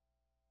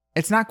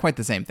 It's not quite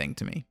the same thing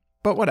to me,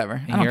 but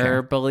whatever. I don't Your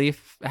care.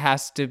 belief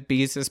has to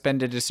be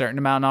suspended a certain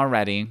amount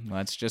already.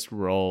 Let's just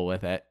roll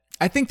with it.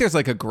 I think there's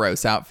like a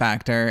gross out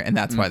factor, and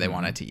that's why they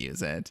wanted to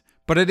use it.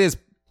 But it is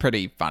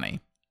pretty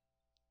funny.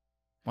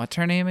 What's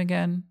her name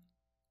again?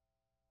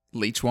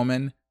 Leech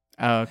Woman.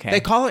 Oh, okay. They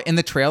call it in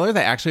the trailer.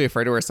 They actually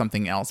refer to her as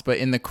something else, but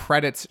in the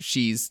credits,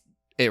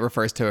 it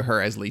refers to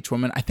her as Leech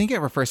Woman. I think it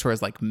refers to her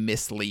as like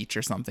Miss Leech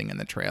or something in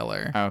the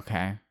trailer.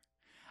 Okay.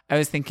 I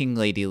was thinking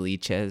Lady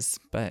Leeches,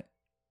 but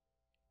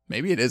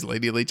maybe it is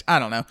Lady Leech. I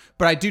don't know,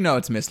 but I do know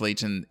it's Miss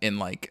Leech in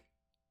like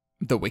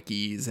the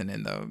wikis and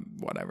in the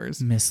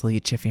whatevers. Miss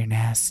Leech if you're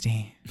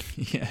nasty.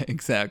 Yeah,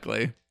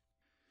 exactly.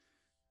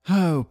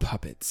 Oh,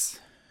 puppets.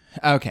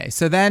 Okay,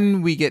 so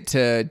then we get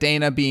to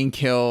Dana being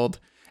killed.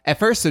 At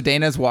first, so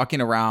Dana's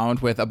walking around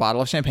with a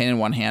bottle of champagne in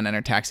one hand and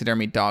her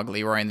taxidermy dog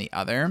Leroy in the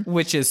other.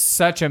 Which is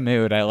such a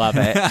mood. I love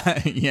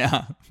it.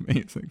 Yeah,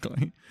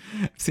 basically.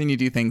 I've seen you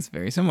do things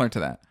very similar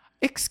to that.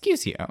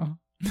 Excuse you.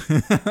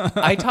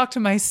 I talk to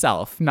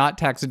myself, not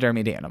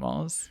taxidermied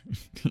animals.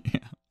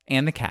 Yeah.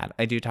 And the cat.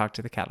 I do talk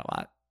to the cat a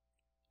lot.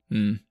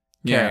 Yeah.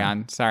 Carry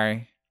on.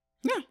 Sorry.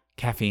 No.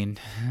 Caffeine.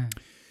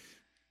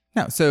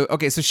 No, so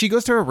she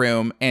goes to her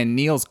room and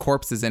Neil's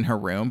corpse is in her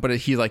room, but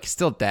he's like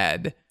still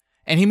dead.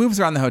 And he moves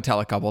around the hotel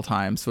a couple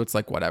times, so it's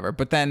like whatever.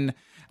 But then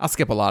I'll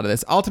skip a lot of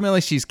this. Ultimately,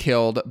 she's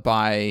killed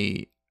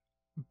by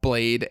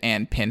Blade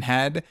and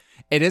Pinhead.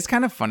 It is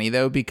kind of funny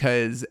though,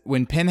 because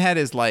when Pinhead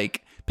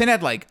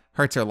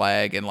hurts her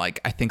leg and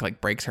like I think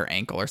like breaks her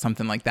ankle or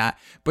something like that.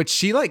 But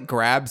she like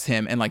grabs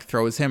him and like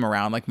throws him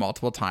around like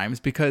multiple times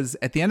because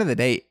at the end of the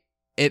day,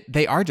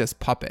 they are just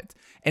puppets.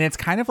 And it's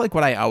kind of like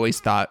what I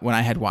always thought when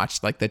I had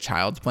watched like the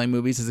Child's Play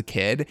movies as a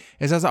kid,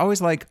 is I was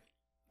always like,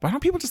 why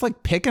don't people just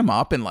like pick him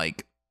up and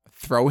like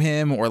throw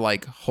him or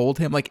like hold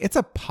him? Like, it's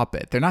a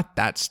puppet. They're not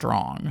that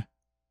strong.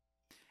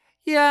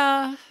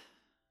 Yeah.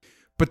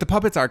 But the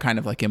puppets are kind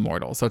of like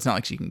immortal, so it's not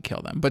like she can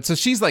kill them. But so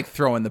she's like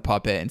throwing the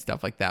puppet and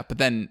stuff like that. But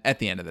then at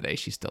the end of the day,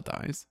 she still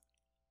dies.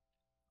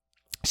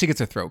 She gets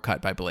her throat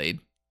cut by Blade.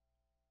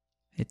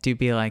 It do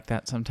be like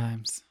that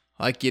sometimes.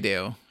 Like you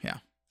do. Yeah.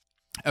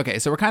 Okay,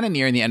 so we're kind of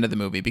nearing the end of the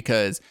movie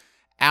because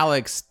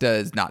Alex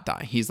does not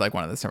die. He's like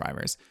one of the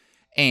survivors.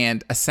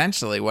 And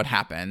essentially what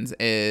happens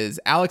is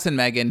Alex and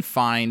Megan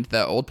find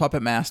the old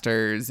puppet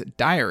master's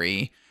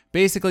diary,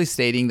 basically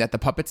stating that the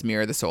puppets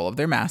mirror the soul of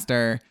their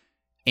master,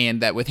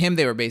 and that with him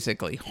they were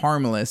basically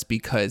harmless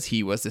because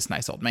he was this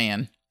nice old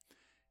man.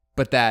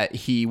 But that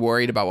he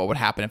worried about what would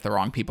happen if the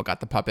wrong people got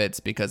the puppets,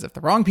 because if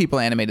the wrong people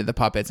animated the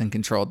puppets and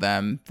controlled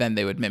them, then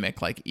they would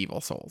mimic like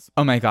evil souls.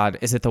 Oh my God.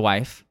 Is it the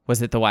wife?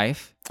 Was it the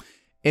wife?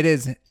 It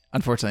is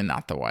unfortunately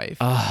not the wife.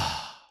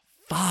 Oh,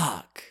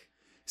 fuck.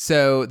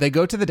 So they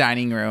go to the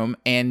dining room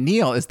and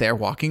Neil is there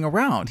walking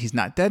around. He's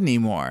not dead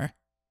anymore.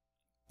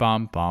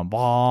 Bum, bum,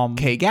 bum.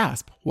 Okay,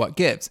 gasp. What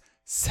gives?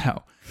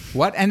 So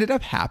what ended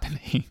up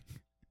happening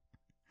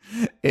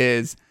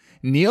is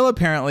Neil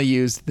apparently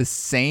used the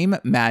same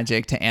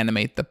magic to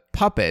animate the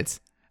puppets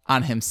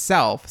on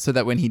himself so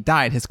that when he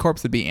died, his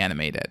corpse would be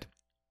animated.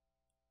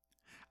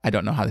 I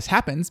don't know how this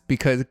happens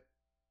because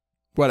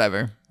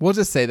whatever. We'll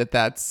just say that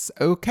that's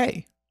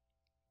okay.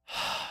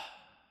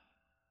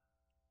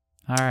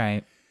 All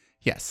right.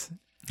 Yes.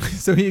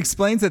 So he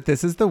explains that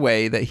this is the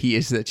way that he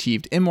has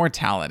achieved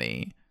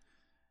immortality,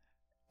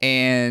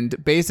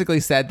 and basically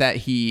said that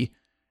he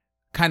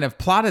kind of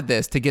plotted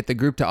this to get the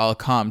group to all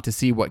come to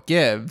see what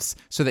gives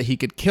so that he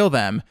could kill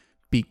them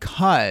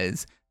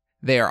because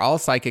they are all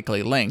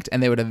psychically linked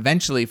and they would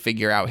eventually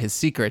figure out his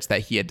secrets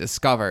that he had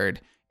discovered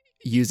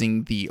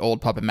using the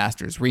old puppet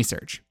master's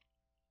research.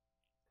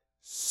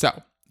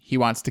 So he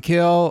wants to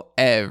kill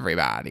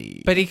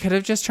everybody. But he could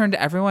have just turned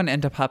everyone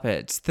into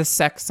puppets. The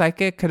sex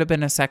psychic could have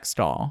been a sex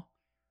doll.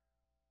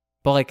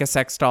 But like a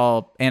sex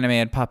doll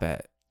animated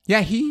puppet.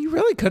 Yeah, he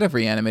really could have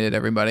reanimated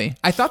everybody.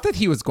 I thought that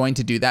he was going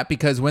to do that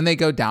because when they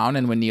go down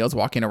and when Neil's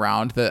walking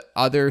around, the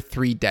other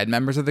 3 dead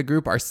members of the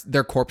group,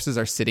 their corpses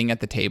are sitting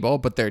at the table,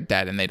 but they're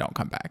dead and they don't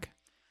come back.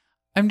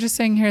 I'm just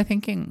sitting here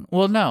thinking,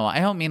 well, no, I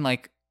don't mean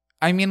like,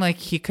 I mean like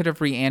he could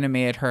have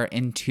reanimated her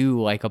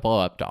into like a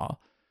blow-up doll.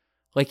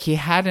 Like he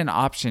had an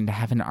option to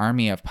have an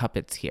army of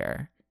puppets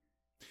here.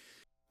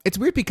 It's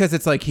weird because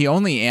it's like he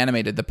only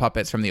animated the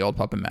puppets from the old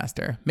puppet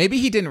master. Maybe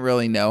he didn't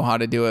really know how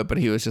to do it, but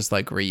he was just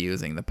like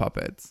reusing the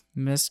puppets.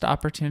 Missed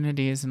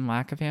opportunities and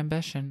lack of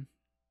ambition.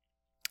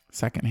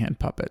 Secondhand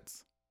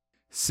puppets.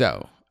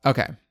 So,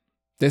 okay.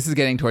 This is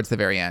getting towards the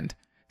very end.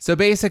 So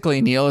basically,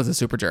 Neil is a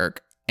super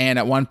jerk. And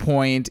at one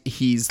point,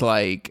 he's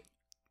like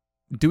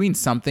doing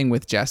something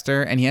with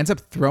Jester. And he ends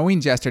up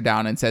throwing Jester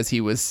down and says he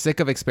was sick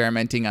of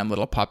experimenting on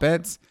little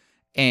puppets.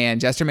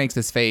 And Jester makes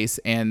this face,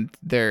 and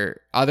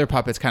their other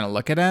puppets kind of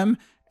look at him,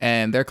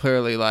 and they're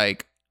clearly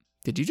like,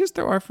 did you just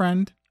throw our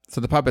friend? So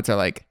the puppets are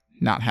like,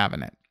 not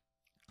having it.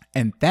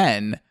 And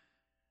then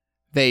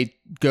they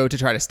go to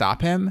try to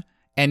stop him,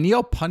 and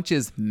Neil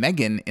punches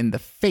Megan in the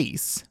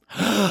face.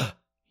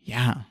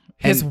 Yeah.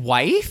 His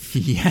wife?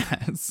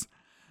 Yes.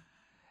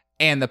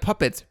 And the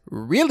puppets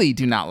really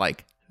do not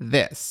like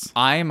this.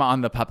 I'm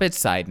on the puppet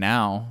side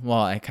now.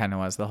 Well, I kind of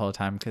was the whole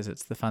time because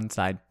it's the fun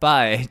side,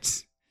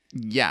 but...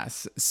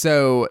 Yes.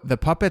 So the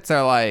puppets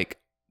are like,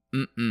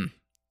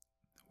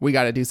 we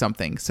got to do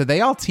something. So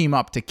they all team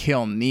up to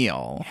kill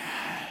Neil.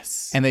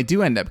 Yes. And they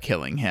do end up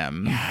killing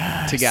him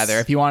together.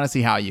 If you want to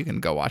see how, you can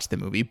go watch the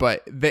movie.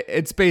 But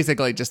it's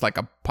basically just like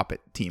a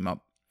puppet team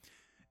up.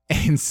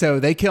 And so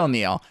they kill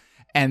Neil.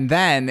 And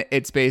then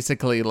it's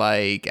basically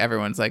like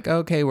everyone's like,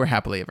 okay, we're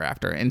happily ever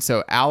after. And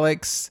so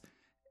Alex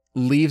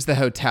leaves the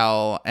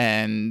hotel,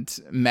 and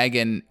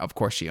Megan, of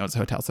course, she owns the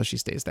hotel, so she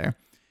stays there.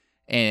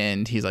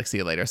 And he's like, see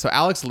you later. So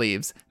Alex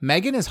leaves.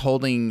 Megan is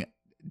holding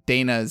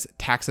Dana's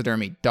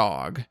taxidermy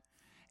dog.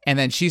 And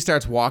then she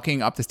starts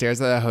walking up the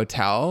stairs of the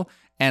hotel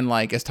and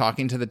like is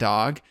talking to the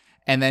dog.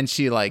 And then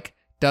she like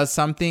does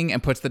something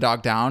and puts the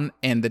dog down,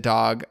 and the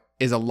dog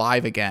is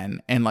alive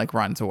again and like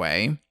runs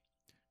away.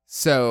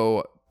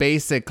 So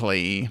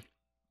basically,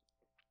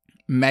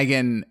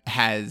 Megan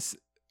has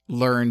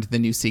learned the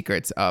new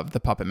secrets of the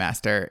puppet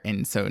master.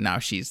 And so now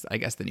she's, I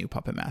guess, the new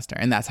puppet master.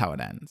 And that's how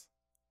it ends.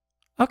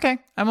 Okay,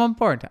 I'm on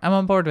board. I'm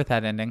on board with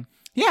that ending.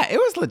 Yeah, it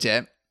was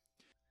legit.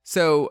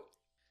 So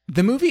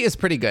the movie is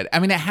pretty good. I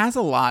mean, it has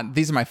a lot.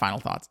 These are my final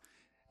thoughts.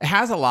 It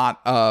has a lot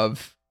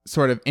of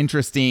sort of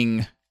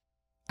interesting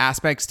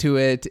aspects to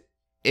it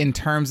in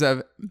terms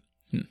of,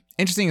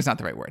 interesting is not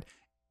the right word,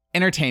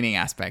 entertaining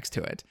aspects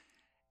to it.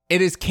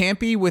 It is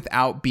campy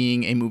without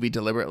being a movie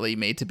deliberately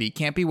made to be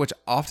campy, which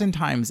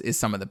oftentimes is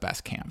some of the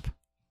best camp.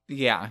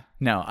 Yeah.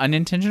 No,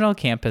 unintentional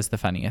camp is the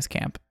funniest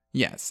camp.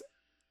 Yes.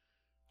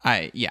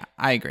 I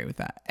agree with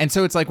that. And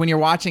so it's like when you're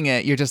watching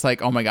it, you're just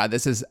like, oh my God,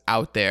 this is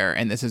out there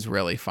and this is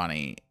really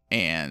funny.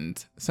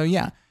 And so,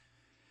 yeah.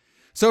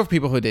 So for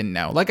people who didn't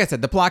know, like I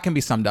said, the plot can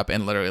be summed up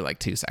in literally like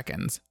 2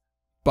 seconds,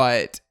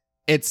 but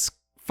it's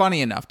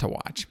funny enough to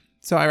watch.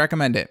 So I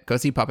recommend it. Go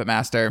see Puppet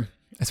Master.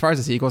 As far as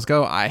the sequels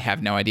go, I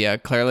have no idea.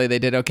 Clearly they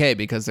did okay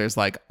because there's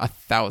like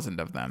 1,000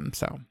 of them.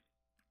 So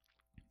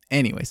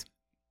anyways,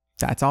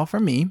 that's all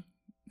from me.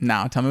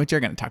 Now tell me what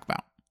you're going to talk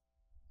about.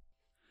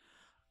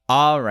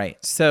 All right.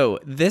 So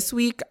this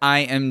week I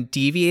am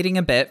deviating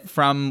a bit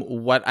from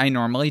what I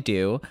normally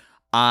do.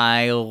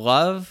 I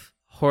love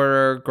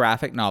horror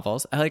graphic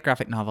novels. I like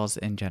graphic novels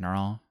in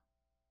general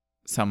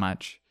so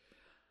much.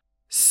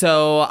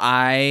 So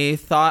I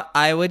thought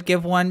I would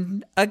give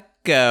one a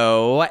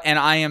go, and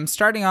I am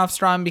starting off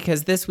strong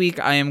because this week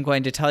I am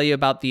going to tell you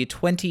about the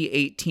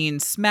 2018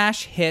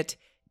 smash hit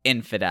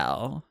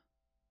Infidel.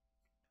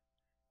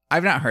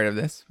 I've not heard of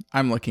this.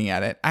 I'm looking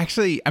at it.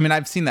 Actually, I mean,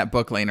 I've seen that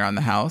book laying around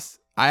the house.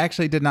 I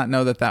actually did not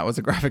know that that was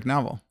a graphic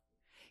novel.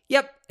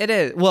 Yep, it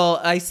is.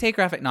 Well, I say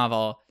graphic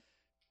novel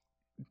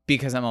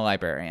because I'm a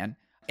librarian.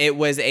 It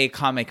was a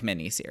comic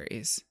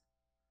miniseries.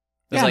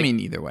 Yeah, I mean,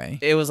 either way.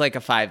 It was like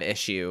a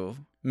 5-issue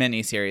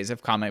miniseries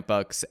of comic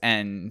books,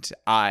 and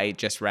I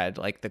just read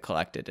like the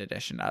collected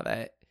edition of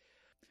it.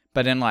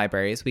 But in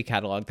libraries, we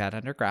catalog that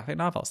under graphic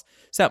novels.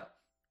 So,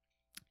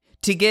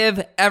 to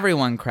give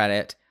everyone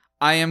credit,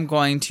 I am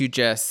going to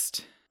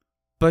just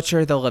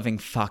butcher the living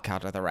fuck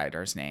out of the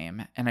writer's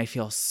name, and I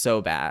feel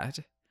so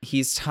bad.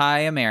 He's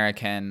Thai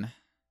American,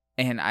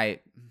 and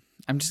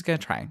I'm just gonna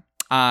try.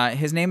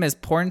 His name is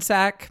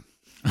Pornsak.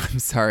 I'm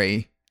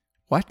sorry.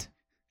 What?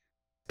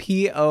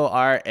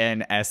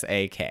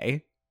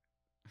 Pornsak.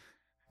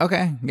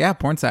 Okay. Yeah,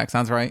 Pornsak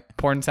sounds right.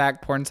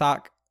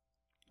 Pornsak.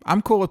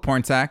 I'm cool with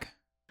Pornsak.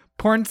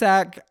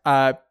 Pornsak,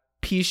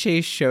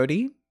 Pishet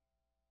Shodi.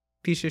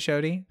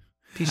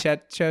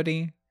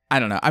 I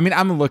don't know. I mean,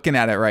 I'm looking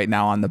at it right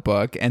now on the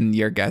book, and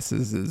your guess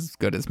is as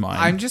good as mine.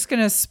 I'm just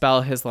going to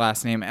spell his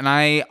last name, and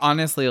I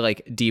honestly,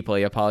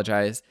 deeply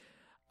apologize.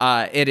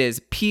 It is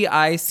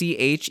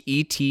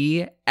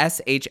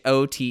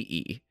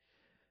Pichettshote.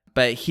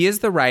 But he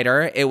is the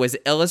writer. It was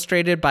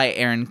illustrated by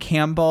Aaron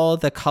Campbell.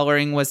 The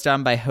coloring was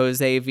done by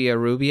Jose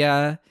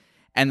Villarrubia,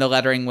 and the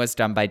lettering was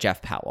done by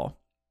Jeff Powell.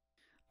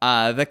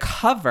 The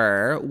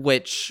cover,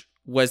 which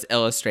was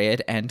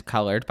illustrated and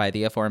colored by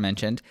the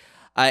aforementioned,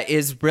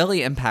 is really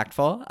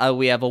impactful.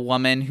 We have a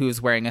woman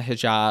who's wearing a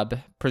hijab.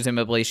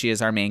 Presumably she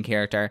is our main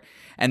character.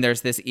 And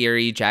there's this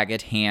eerie,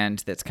 jagged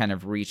hand that's kind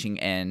of reaching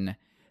in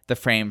the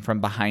frame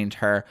from behind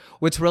her.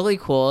 What's really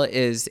cool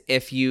is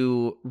if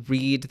you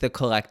read the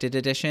collected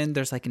edition,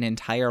 there's like an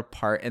entire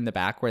part in the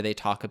back where they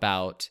talk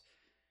about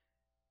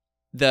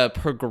the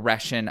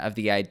progression of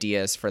the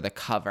ideas for the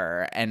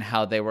cover and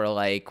how they were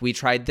like, we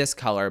tried this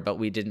color, but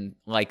we didn't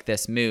like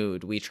this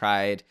mood. We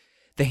tried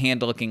the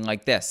hand looking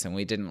like this and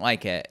we didn't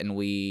like it. And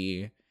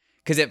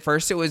because at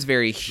first it was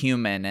very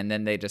human, and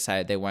then they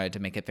decided they wanted to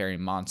make it very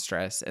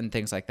monstrous and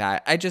things like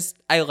that.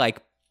 I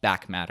like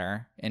back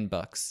matter in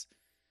books.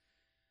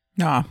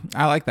 No,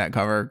 I like that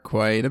cover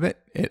quite a bit.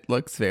 It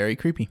looks very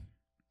creepy.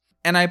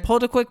 And I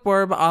pulled a quick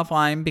blurb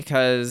offline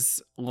because,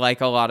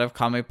 like a lot of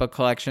comic book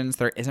collections,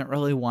 there isn't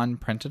really one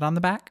printed on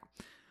the back.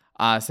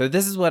 So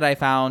this is what I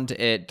found.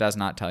 It does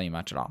not tell you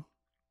much at all.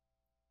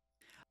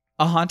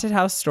 A haunted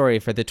house story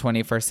for the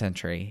 21st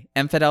century.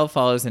 Infidel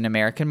follows an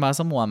American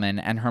Muslim woman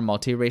and her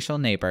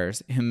multiracial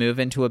neighbors who move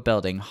into a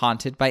building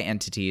haunted by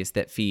entities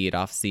that feed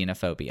off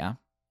xenophobia.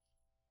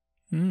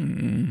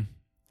 It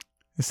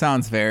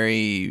sounds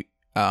very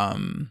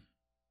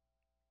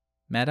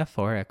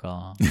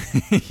metaphorical.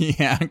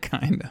 Yeah,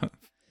 kind of.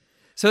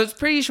 So it's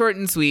pretty short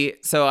and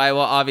sweet, so I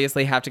will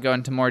obviously have to go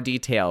into more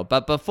detail.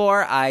 But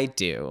before I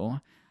do,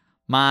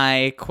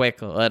 my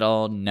quick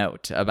little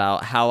note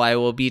about how I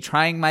will be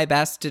trying my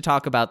best to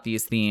talk about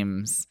these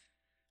themes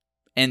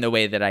in the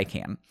way that I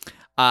can.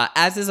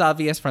 As is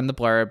obvious from the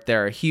blurb,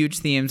 there are huge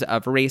themes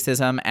of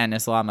racism and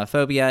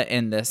Islamophobia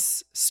in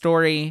this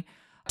story.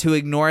 To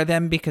ignore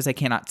them because I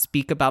cannot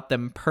speak about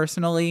them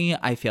personally,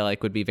 I feel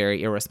like would be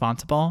very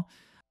irresponsible.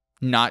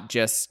 Not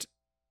just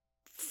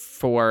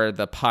for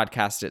the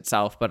podcast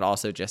itself, but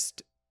also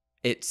just,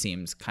 it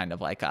seems kind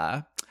of like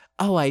I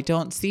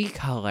don't see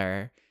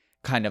color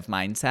kind of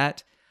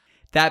mindset.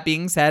 That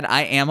being said,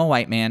 I am a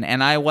white man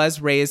and I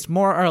was raised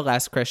more or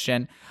less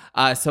Christian,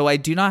 so I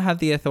do not have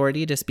the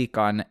authority to speak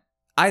on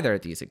either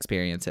of these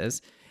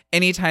experiences.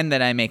 Anytime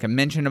that I make a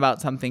mention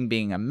about something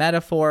being a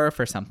metaphor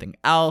for something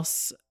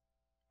else,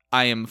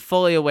 I am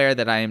fully aware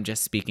that I am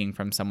just speaking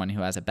from someone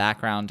who has a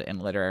background in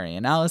literary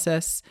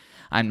analysis.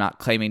 I'm not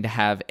claiming to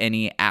have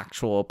any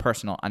actual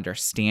personal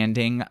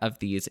understanding of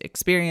these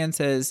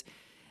experiences,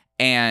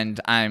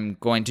 and I'm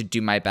going to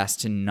do my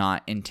best to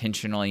not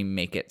intentionally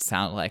make it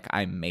sound like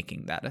I'm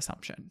making that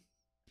assumption.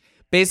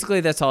 Basically,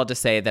 that's all to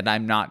say that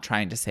I'm not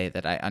trying to say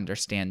that I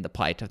understand the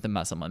plight of the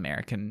Muslim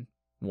American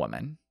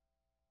woman.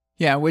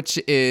 Yeah, which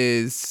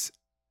is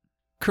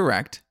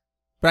correct.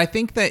 But I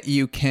think that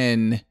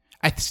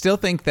I still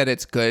think that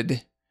it's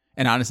good,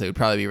 and honestly, it would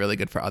probably be really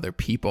good for other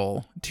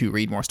people to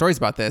read more stories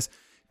about this,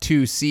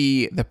 to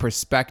see the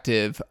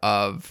perspective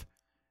of,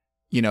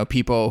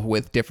 people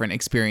with different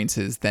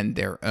experiences than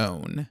their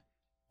own.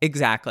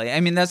 Exactly.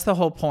 I mean, that's the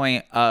whole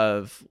point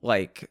of,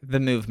 the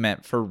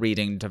movement for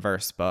reading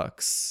diverse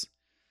books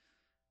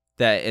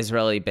that is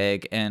really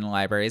big in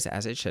libraries,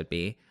 as it should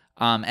be.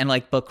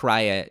 And Book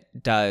Riot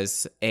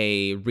does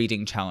a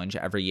reading challenge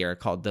every year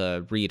called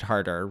the Read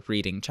Harder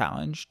Reading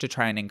Challenge to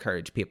try and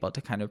encourage people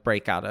to kind of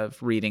break out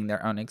of reading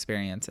their own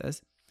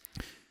experiences.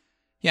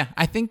 Yeah,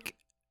 I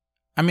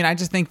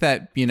just think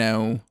that,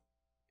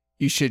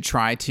 you should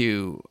try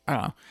to, I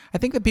don't know. I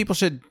think that people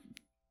should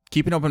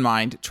keep an open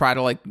mind, try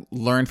to like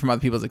learn from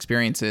other people's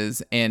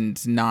experiences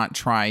and not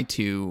try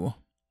to,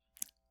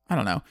 I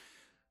don't know.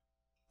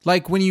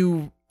 Like when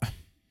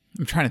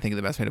I'm trying to think of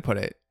the best way to put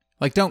it.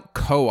 Like don't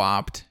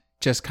co-opt,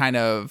 just kind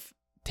of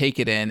take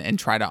it in and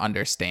try to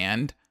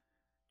understand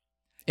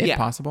if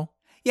possible.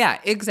 Yeah,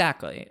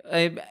 exactly.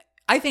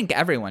 I think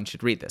everyone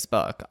should read this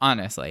book,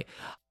 honestly.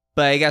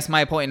 But I guess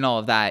my point in all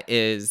of that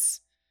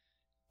is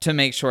to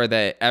make sure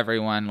that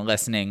everyone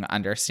listening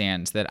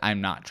understands that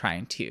I'm not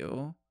trying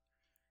to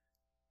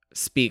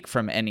speak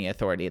from any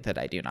authority that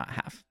I do not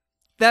have.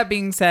 That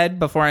being said,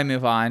 before I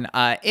move on,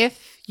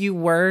 if you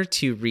were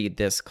to read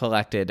this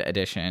collected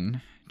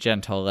edition,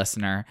 gentle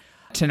listener,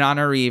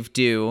 Tananarive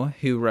Due,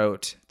 who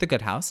wrote The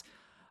Good House,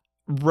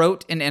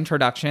 wrote an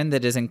introduction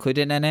that is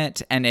included in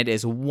it, and it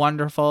is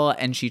wonderful,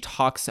 and she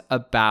talks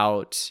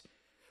about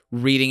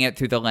reading it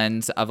through the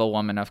lens of a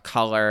woman of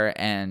color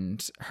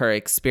and her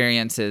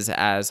experiences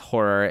as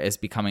horror is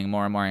becoming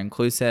more and more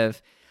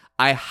inclusive.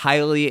 I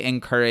highly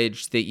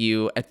encourage that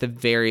you, at the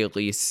very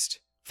least,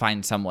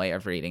 find some way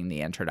of reading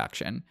the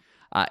introduction,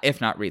 if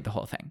not read the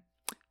whole thing.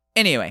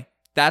 Anyway,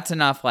 that's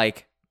enough,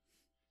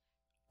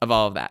 of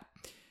all of that.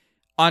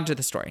 On to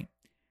the story.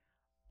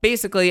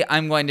 Basically,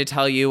 I'm going to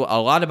tell you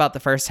a lot about the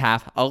first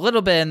half, a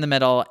little bit in the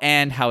middle,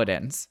 and how it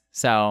ends.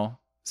 So,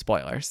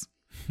 spoilers.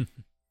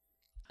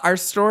 Our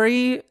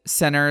story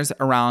centers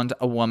around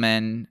a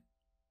woman.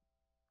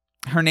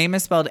 Her name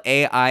is spelled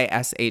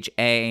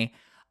Aisha.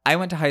 I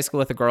went to high school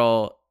with a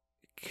girl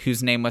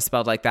whose name was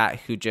spelled like that,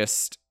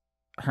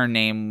 her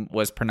name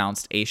was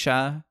pronounced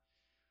Aisha.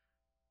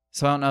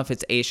 So I don't know if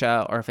it's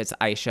Aisha or if it's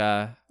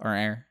Aisha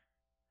or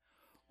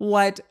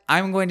what.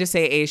 I'm going to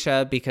say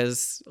Aisha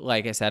because,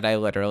 like I said, I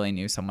literally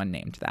knew someone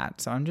named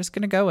that. So I'm just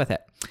going to go with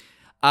it.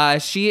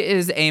 She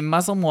is a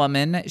Muslim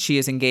woman. She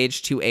is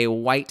engaged to a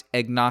white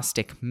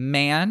agnostic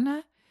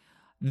man.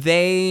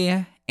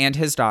 They and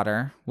his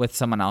daughter, with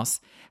someone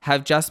else,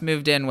 have just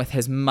moved in with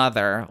his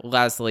mother,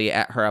 Leslie,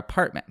 at her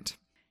apartment.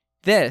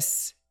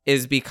 This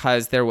is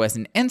because there was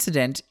an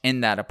incident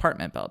in that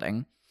apartment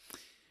building.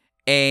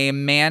 A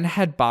man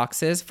had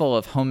boxes full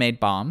of homemade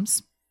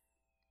bombs,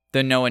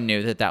 though no one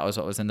knew that that was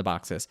what was in the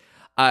boxes,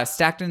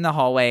 stacked in the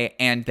hallway,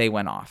 and they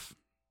went off.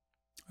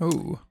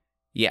 Oh.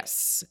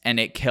 Yes, and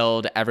it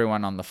killed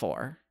everyone on the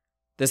floor.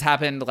 This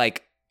happened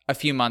a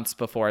few months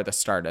before the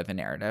start of the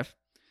narrative.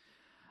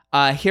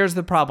 Here's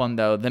the problem,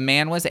 though. The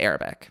man was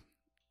Arabic.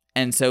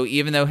 And so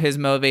even though his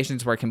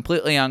motivations were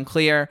completely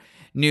unclear,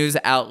 news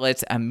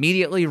outlets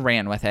immediately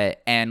ran with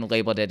it and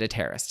labeled it a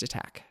terrorist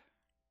attack.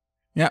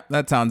 Yeah,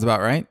 that sounds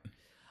about right.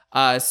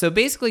 So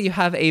basically you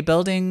have a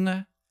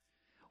building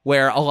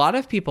where a lot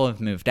of people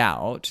have moved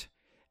out,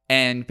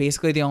 and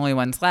basically the only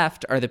ones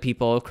left are the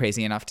people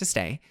crazy enough to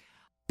stay.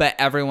 But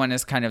everyone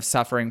is kind of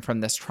suffering from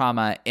this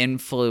trauma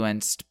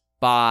influenced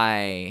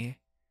by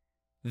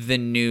the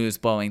news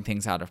blowing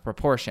things out of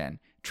proportion.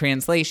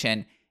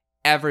 Translation,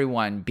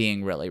 everyone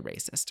being really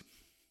racist.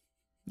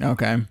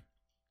 Okay.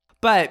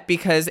 But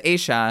because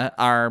Aisha,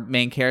 our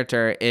main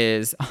character,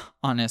 is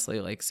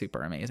honestly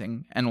super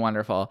amazing and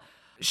wonderful,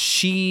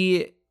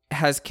 she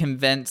has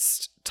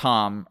convinced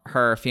Tom,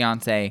 her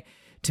fiance,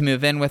 to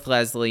move in with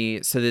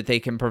Leslie so that they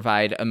can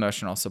provide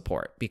emotional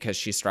support because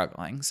she's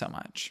struggling so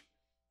much.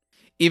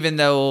 Even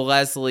though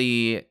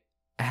Leslie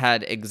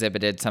had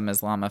exhibited some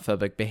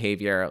Islamophobic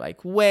behavior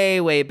way,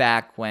 way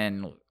back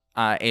when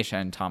Aisha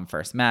and Tom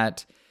first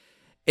met,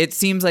 it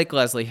seems like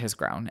Leslie has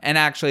grown. And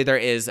actually there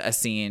is a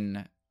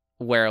scene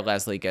where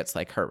Leslie gets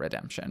her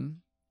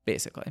redemption,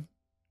 basically.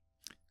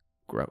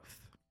 Growth.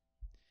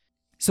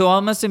 So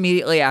almost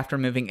immediately after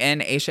moving in,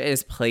 Aisha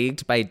is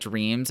plagued by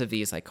dreams of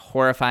these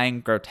horrifying,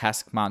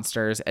 grotesque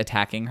monsters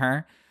attacking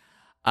her.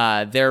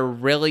 They're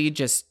really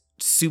just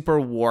super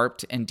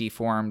warped and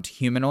deformed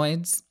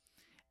humanoids.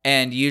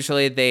 And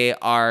usually they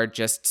are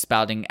just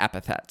spouting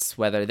epithets,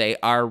 whether they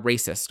are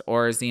racist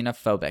or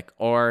xenophobic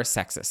or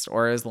sexist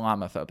or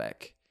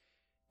Islamophobic.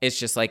 It's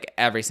just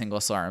every single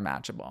slur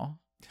imaginable.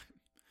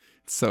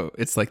 So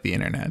it's like the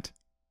internet.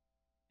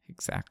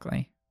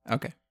 Exactly.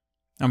 Okay.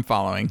 I'm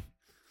following.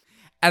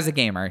 As a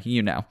gamer,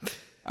 you know.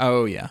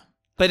 Oh, yeah.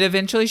 But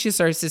eventually she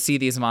starts to see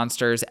these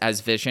monsters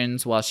as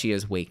visions while she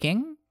is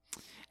waking.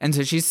 And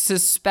so she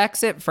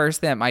suspects at first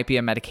that it might be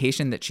a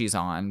medication that she's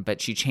on, but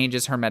she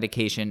changes her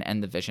medication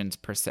and the visions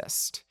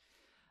persist.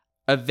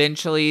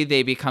 Eventually,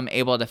 they become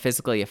able to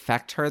physically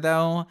affect her,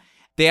 though.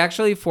 They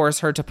actually force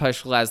her to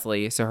push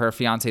Leslie, so her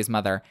fiance's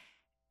mother,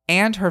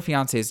 and her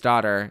fiance's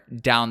daughter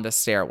down the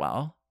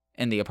stairwell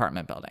in the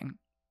apartment building.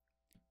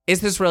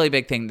 It's this really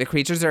big thing. The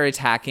creatures are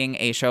attacking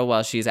Aisha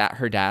while she's at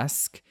her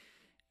desk,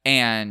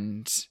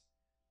 and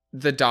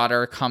the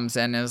daughter comes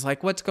in and is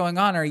like, "What's going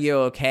on? Are you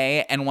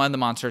okay?" And one of the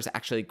monsters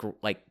actually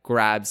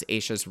grabs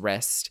Aisha's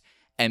wrist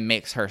and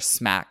makes her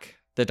smack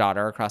the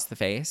daughter across the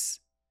face.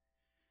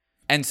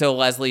 And so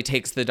Leslie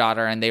takes the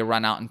daughter and they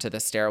run out into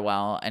the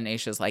stairwell, and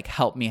Aisha's like,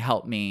 "Help me,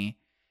 help me."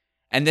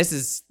 And this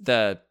is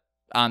the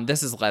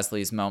This is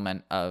Leslie's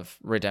moment of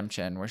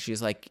redemption where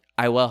she's like,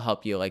 I will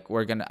help you. Like,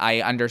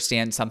 I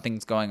understand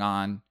something's going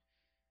on.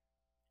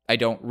 I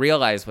don't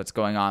realize what's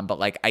going on, but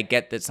like, I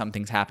get that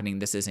something's happening.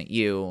 This isn't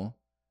you.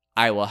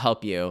 I will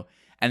help you.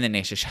 And then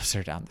Aisha shoves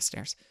her down the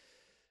stairs.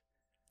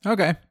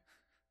 Okay.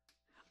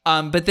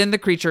 But then the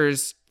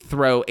creatures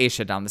throw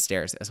Aisha down the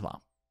stairs as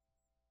well.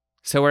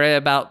 So we're at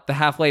about the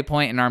halfway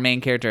point and our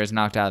main character is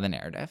knocked out of the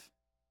narrative.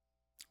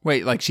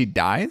 Wait, like she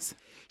dies?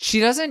 She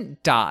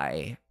doesn't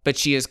die, but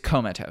she is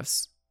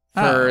comatose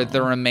for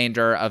the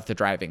remainder of the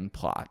driving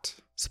plot.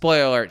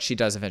 Spoiler alert, she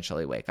does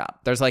eventually wake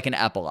up. There's like an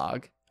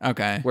epilogue.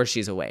 Okay. Where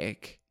she's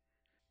awake.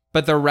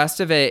 But the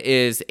rest of it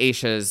is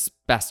Aisha's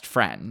best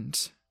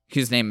friend,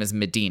 whose name is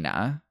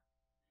Medina,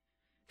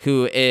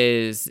 who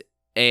is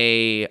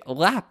a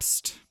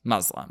lapsed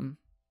Muslim.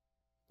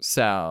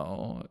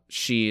 So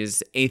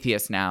she's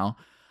atheist now.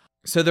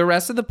 So the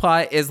rest of the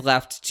plot is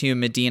left to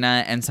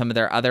Medina and some of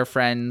their other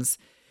friends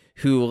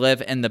who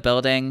live in the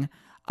building.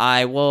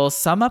 I will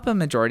sum up a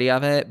majority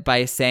of it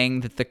by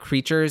saying that the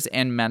creatures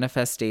and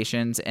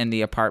manifestations in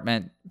the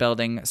apartment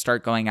building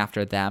start going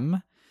after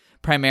them,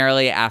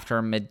 primarily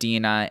after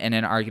Medina, in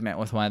an argument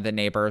with one of the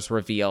neighbors,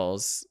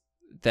 reveals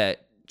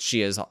that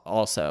she is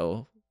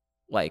also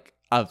like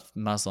of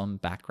Muslim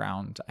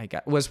background, I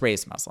guess, was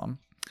raised Muslim.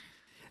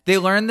 They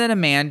learned that a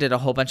man did a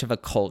whole bunch of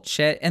occult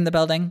shit in the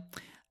building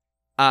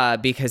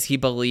because he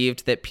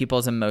believed that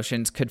people's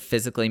emotions could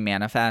physically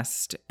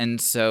manifest.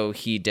 And so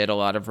he did a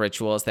lot of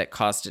rituals that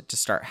caused it to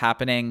start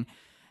happening.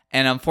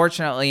 And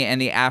unfortunately, in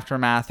the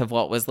aftermath of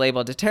what was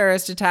labeled a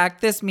terrorist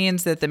attack, this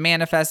means that the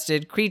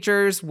manifested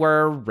creatures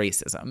were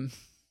racism.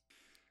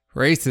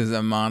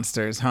 Racism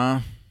monsters,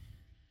 huh?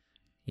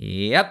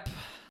 Yep.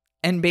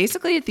 And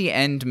basically at the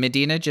end,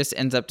 Medina just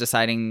ends up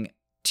deciding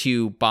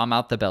to bomb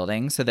out the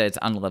building so that it's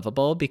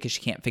unlivable because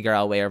she can't figure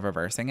out a way of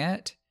reversing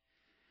it.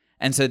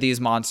 And so these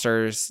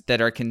monsters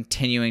that are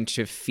continuing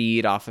to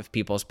feed off of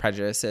people's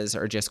prejudices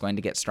are just going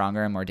to get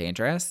stronger and more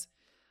dangerous.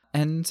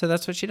 And so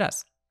that's what she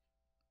does.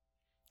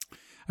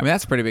 I mean,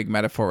 that's a pretty big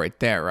metaphor right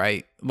there,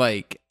 right?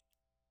 Like,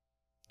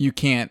 you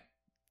can't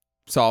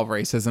solve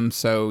racism,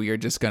 so you're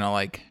just going to,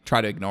 like,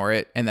 try to ignore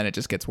it, and then it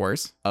just gets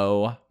worse.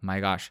 Oh, my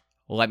gosh.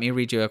 Let me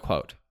read you a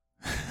quote.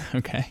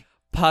 Okay.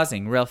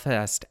 Pausing real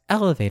fast.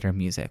 Elevator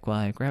music while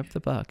I grab the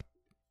book.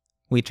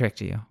 We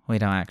tricked you. We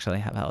don't actually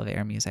have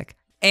elevator music.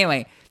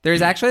 Anyway,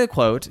 there's actually a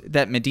quote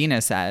that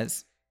Medina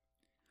says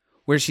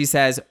where she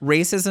says,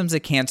 racism's a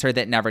cancer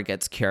that never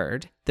gets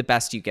cured. The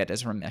best you get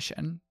is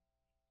remission.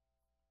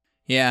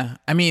 Yeah,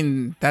 I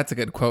mean, that's a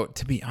good quote.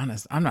 To be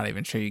honest, I'm not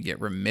even sure you get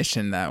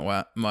remission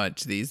that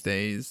much these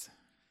days.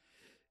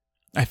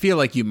 I feel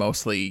like you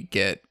mostly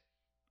get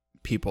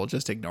people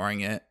just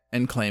ignoring it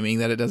and claiming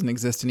that it doesn't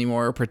exist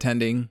anymore or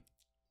pretending.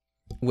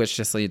 Which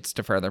just leads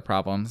to further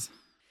problems.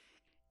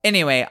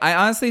 Anyway, I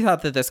honestly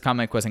thought that this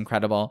comic was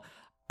incredible.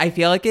 I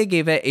feel like it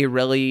gave it a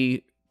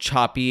really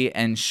choppy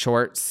and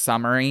short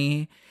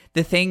summary.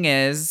 The thing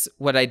is,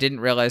 what I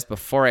didn't realize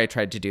before I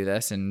tried to do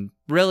this, and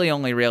really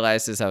only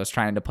realized as I was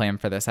trying to plan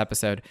for this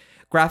episode,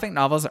 graphic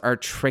novels are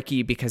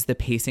tricky because the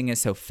pacing is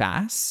so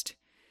fast.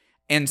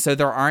 And so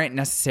there aren't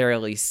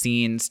necessarily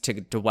scenes to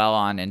dwell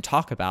on and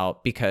talk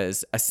about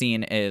because a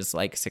scene is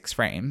like 6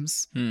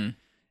 frames.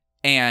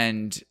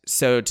 And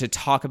so to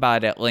talk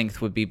about it at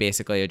length would be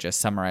basically to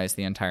just summarize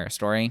the entire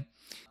story.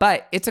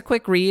 But it's a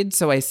quick read,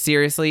 so I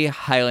seriously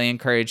highly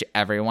encourage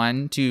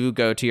everyone to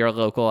go to your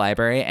local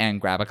library and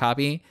grab a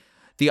copy.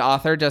 The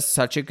author does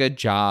such a good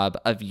job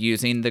of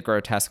using the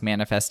grotesque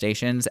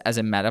manifestations as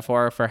a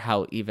metaphor for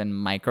how even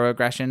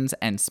microaggressions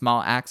and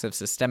small acts of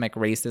systemic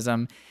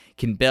racism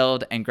can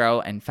build and grow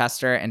and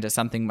fester into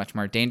something much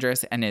more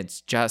dangerous, and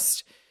it's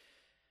just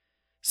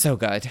so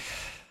good.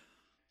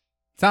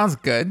 Sounds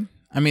good.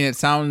 I mean, it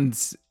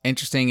sounds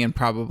interesting and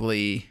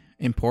probably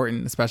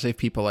important, especially if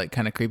people like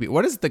kind of creepy.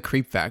 What is the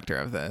creep factor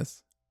of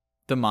this?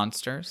 The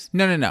monsters?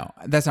 No.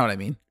 That's not what I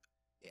mean.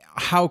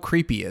 How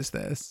creepy is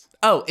this?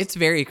 Oh, it's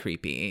very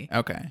creepy.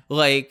 Okay.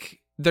 Like,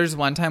 there's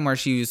one time where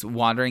she's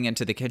wandering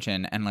into the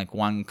kitchen and like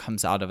one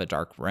comes out of a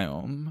dark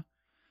room.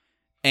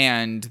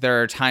 And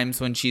there are times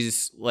when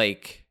she's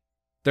like,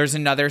 there's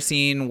another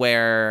scene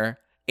where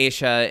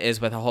Aisha is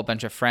with a whole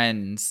bunch of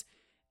friends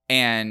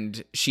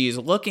and she's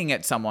looking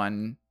at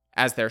someone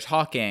as they're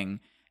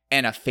talking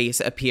and a face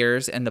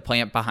appears in the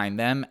plant behind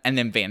them and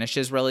then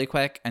vanishes really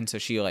quick. And so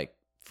she like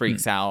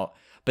freaks out,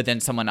 but then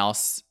someone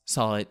else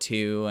saw it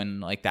too.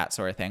 And like that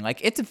sort of thing. Like,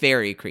 it's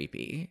very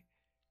creepy.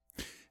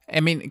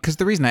 I mean, because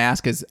the reason I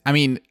ask is, I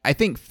mean, I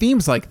think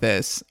themes like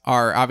this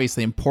are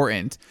obviously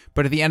important,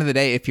 but at the end of the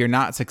day, if you're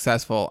not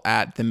successful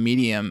at the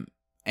medium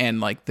and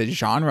like the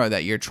genre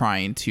that you're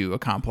trying to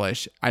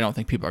accomplish, I don't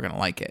think people are going to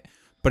like it.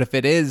 But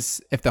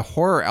if the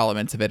horror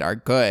elements of it are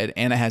good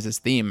and it has this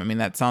theme, I mean,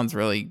 that sounds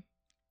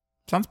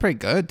pretty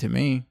good to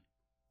me.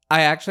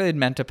 I actually had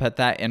meant to put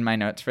that in my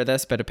notes for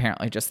this, but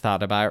apparently just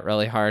thought about it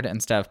really hard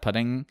instead of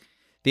putting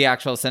the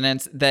actual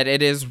sentence that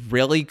it is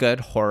really good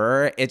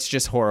horror. It's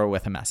just horror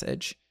with a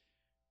message.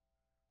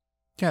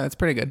 Yeah, that's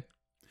pretty good.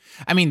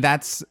 I mean,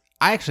 I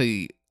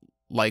actually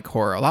like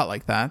horror a lot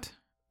like that.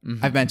 Mhm.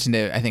 I've mentioned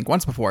it, I think,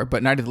 once before,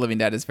 but Night of the Living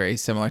Dead is very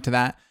similar to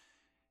that.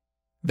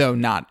 Though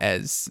not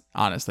as,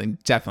 honestly,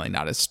 definitely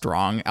not as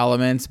strong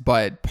elements,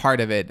 but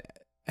part of it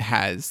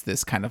has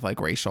this kind of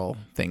like racial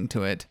thing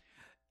to it.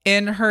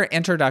 In her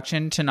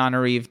introduction to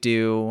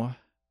Nanarive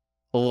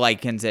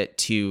likens it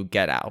to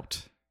Get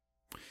Out.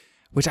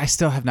 Which I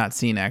still have not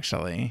seen,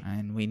 actually.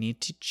 And we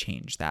need to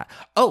change that.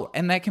 Oh,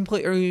 and that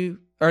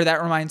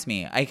reminds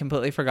me, I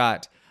completely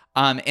forgot.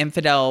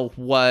 Infidel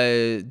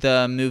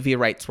the movie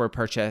rights were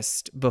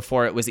purchased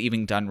before it was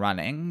even done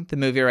running. The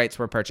movie rights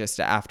were purchased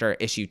after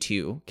issue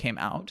 2 came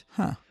out.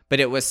 Huh. But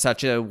it was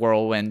such a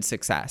whirlwind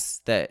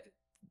success that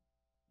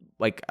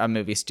like a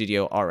movie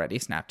studio already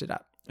snapped it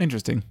up.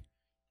 Interesting.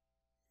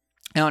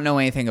 I don't know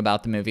anything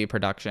about the movie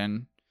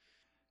production.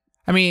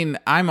 I mean,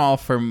 I'm all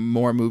for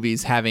more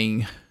movies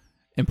having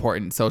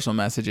important social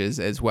messages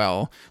as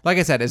well. Like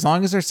I said, as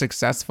long as they're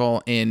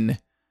successful in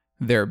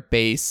their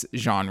base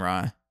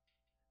genre,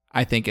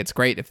 I think it's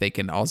great if they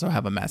can also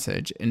have a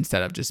message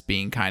instead of just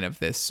being kind of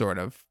this sort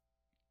of,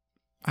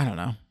 I don't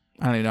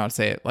even know how to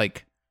say it,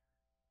 like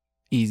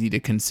easy to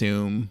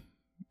consume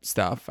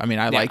stuff. I mean,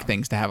 I like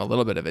things to have a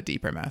little bit of a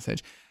deeper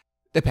message,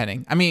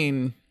 depending. I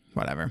mean,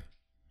 whatever.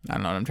 I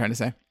don't know what I'm trying to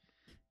say.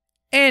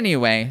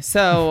 Anyway,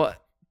 so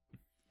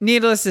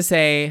needless to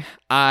say,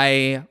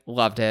 I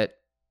loved it.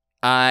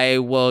 I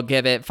will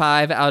give it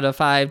 5 out of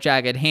 5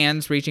 jagged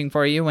hands reaching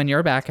for you when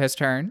your back has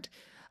turned.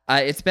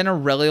 It's been a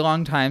really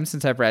long time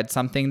since I've read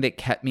something that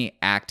kept me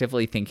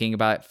actively thinking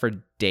about it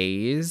for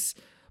days.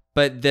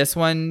 But this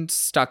one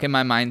stuck in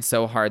my mind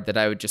so hard that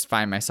I would just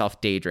find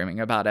myself daydreaming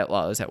about it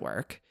while I was at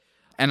work.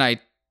 And I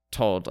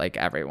told like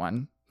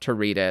everyone to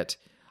read it.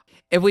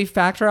 If we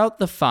factor out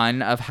the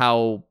fun of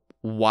how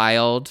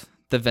wild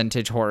the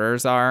vintage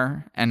horrors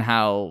are and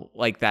how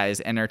like that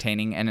is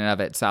entertaining in and of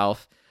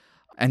itself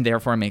and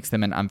therefore makes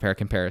them an unfair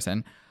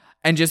comparison,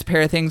 and just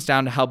pare things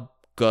down to how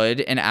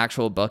good an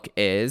actual book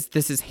is,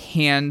 this is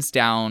hands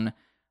down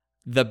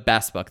the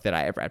best book that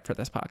I have read for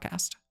this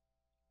podcast.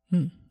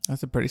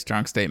 That's a pretty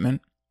strong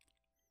statement.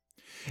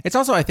 It's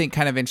also, I think,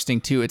 kind of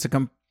interesting too. It's a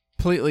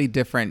completely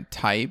different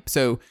type.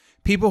 So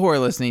people who are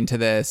listening to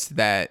this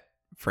that,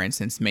 for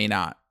instance, may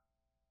not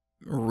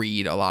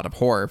read a lot of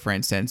horror, for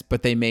instance,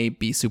 but they may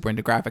be super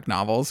into graphic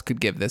novels,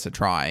 could give this a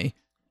try.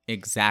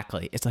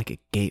 Exactly. It's like a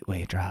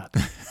gateway drug.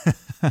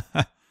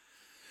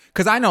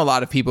 Because I know a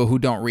lot of people who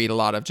don't read a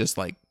lot of just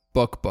like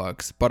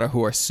books, but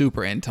who are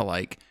super into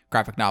like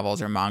graphic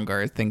novels or manga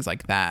or things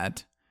like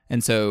that.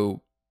 And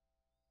so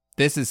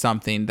this is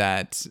something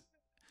that,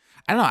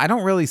 I don't know, I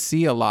don't really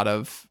see a lot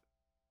of,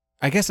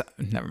 I guess,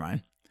 never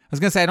mind. I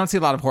was going to say, I don't see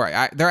a lot of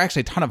horror. There are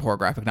actually a ton of horror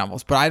graphic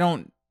novels, but I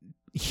don't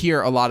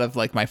hear a lot of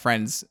like my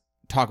friends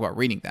talk about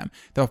reading them.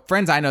 The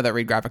friends I know that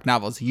read graphic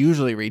novels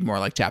usually read more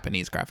like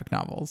Japanese graphic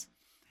novels.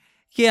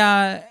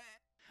 Yeah,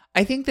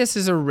 I think this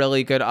is a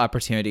really good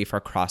opportunity for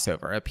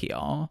crossover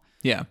appeal.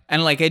 Yeah.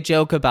 And like I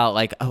joke about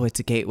like, oh, it's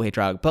a gateway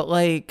drug, but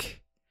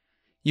like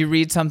you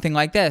read something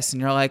like this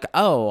and you're like,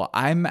 oh,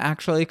 I'm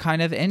actually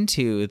kind of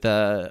into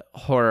the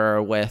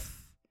horror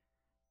with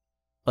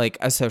like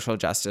a social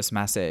justice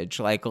message.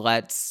 Like,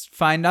 let's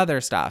find other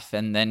stuff.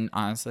 And then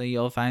honestly,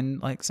 you'll find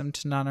like some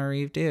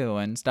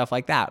Tananarive and stuff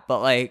like that.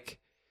 But like,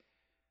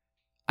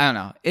 I don't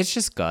know. It's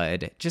just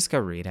good. Just go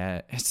read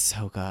it. It's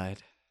so good.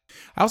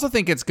 I also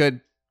think it's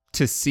good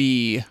to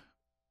see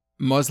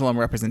Muslim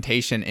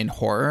representation in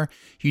horror.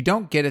 You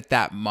don't get it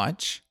that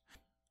much.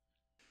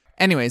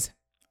 Anyways,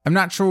 I'm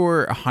not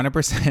sure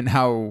 100%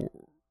 how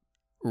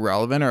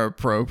relevant or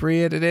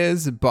appropriate it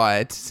is,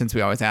 but since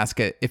we always ask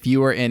it, if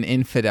you were an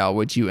infidel,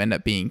 would you end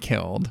up being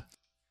killed?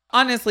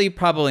 Honestly,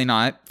 probably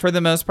not. For the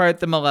most part,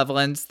 the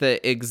malevolence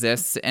that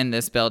exists in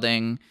this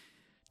building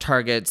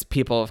targets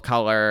people of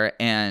color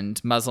and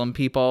Muslim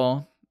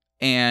people,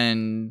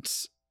 and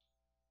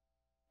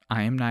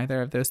I am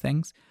neither of those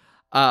things.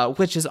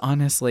 Which is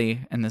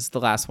honestly, and this is the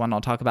last one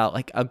I'll talk about,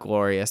 like a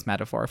glorious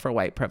metaphor for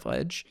white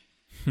privilege.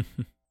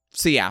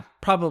 So yeah,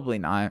 probably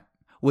not.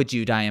 Would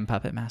you die in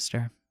Puppet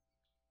Master?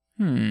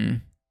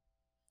 Would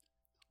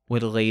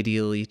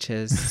lady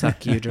leeches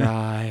suck you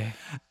dry?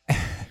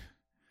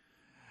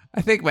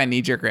 I think my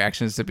knee-jerk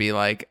reaction is to be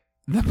like,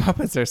 the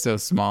puppets are so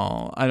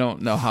small. I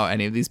don't know how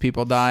any of these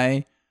people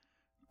die.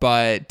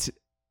 But,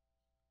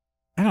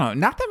 I don't know.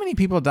 Not that many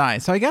people die.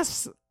 So I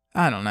guess,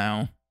 I don't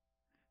know.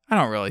 I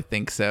don't really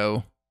think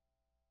so.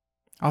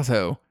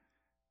 Also,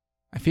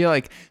 I feel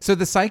like, so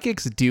the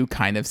psychics do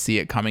kind of see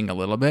it coming a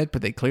little bit,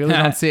 but they clearly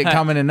don't see it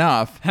coming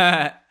enough.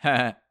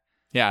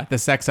 Yeah, the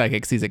sex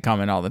psychic sees it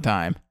coming all the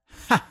time.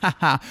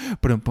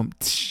 But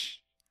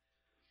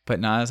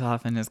not as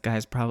often as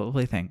guys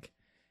probably think.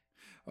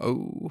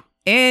 Oh.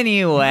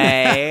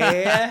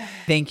 Anyway,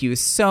 thank you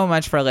so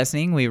much for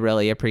listening. We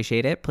really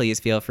appreciate it. Please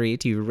feel free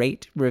to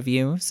rate,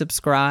 review,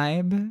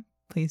 subscribe.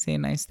 Please say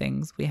nice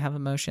things. We have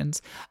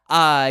emotions.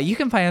 You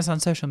can find us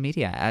on social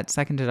media at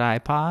Second to Die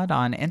Pod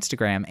on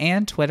Instagram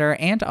and Twitter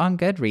and on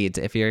Goodreads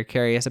if you're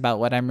curious about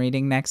what I'm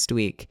reading next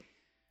week.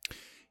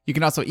 You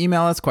can also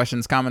email us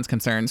questions, comments,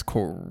 concerns,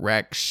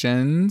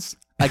 corrections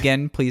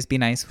Again, please be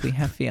nice. We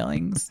have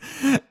feelings.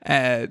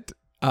 At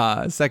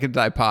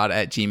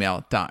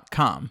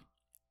seconddiepod@gmail.com.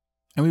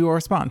 And we will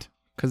respond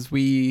because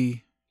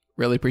we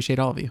really appreciate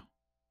all of you.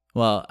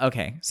 Well,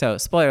 okay. So,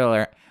 spoiler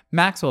alert,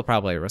 Max will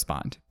probably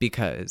respond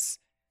because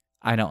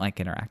I don't like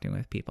interacting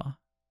with people.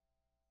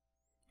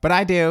 But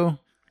I do.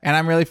 And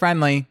I'm really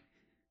friendly.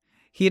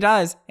 He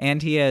does.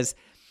 And he is.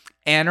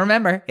 And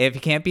remember, if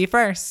you can't be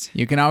first,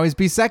 you can always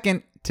be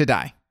second to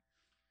die.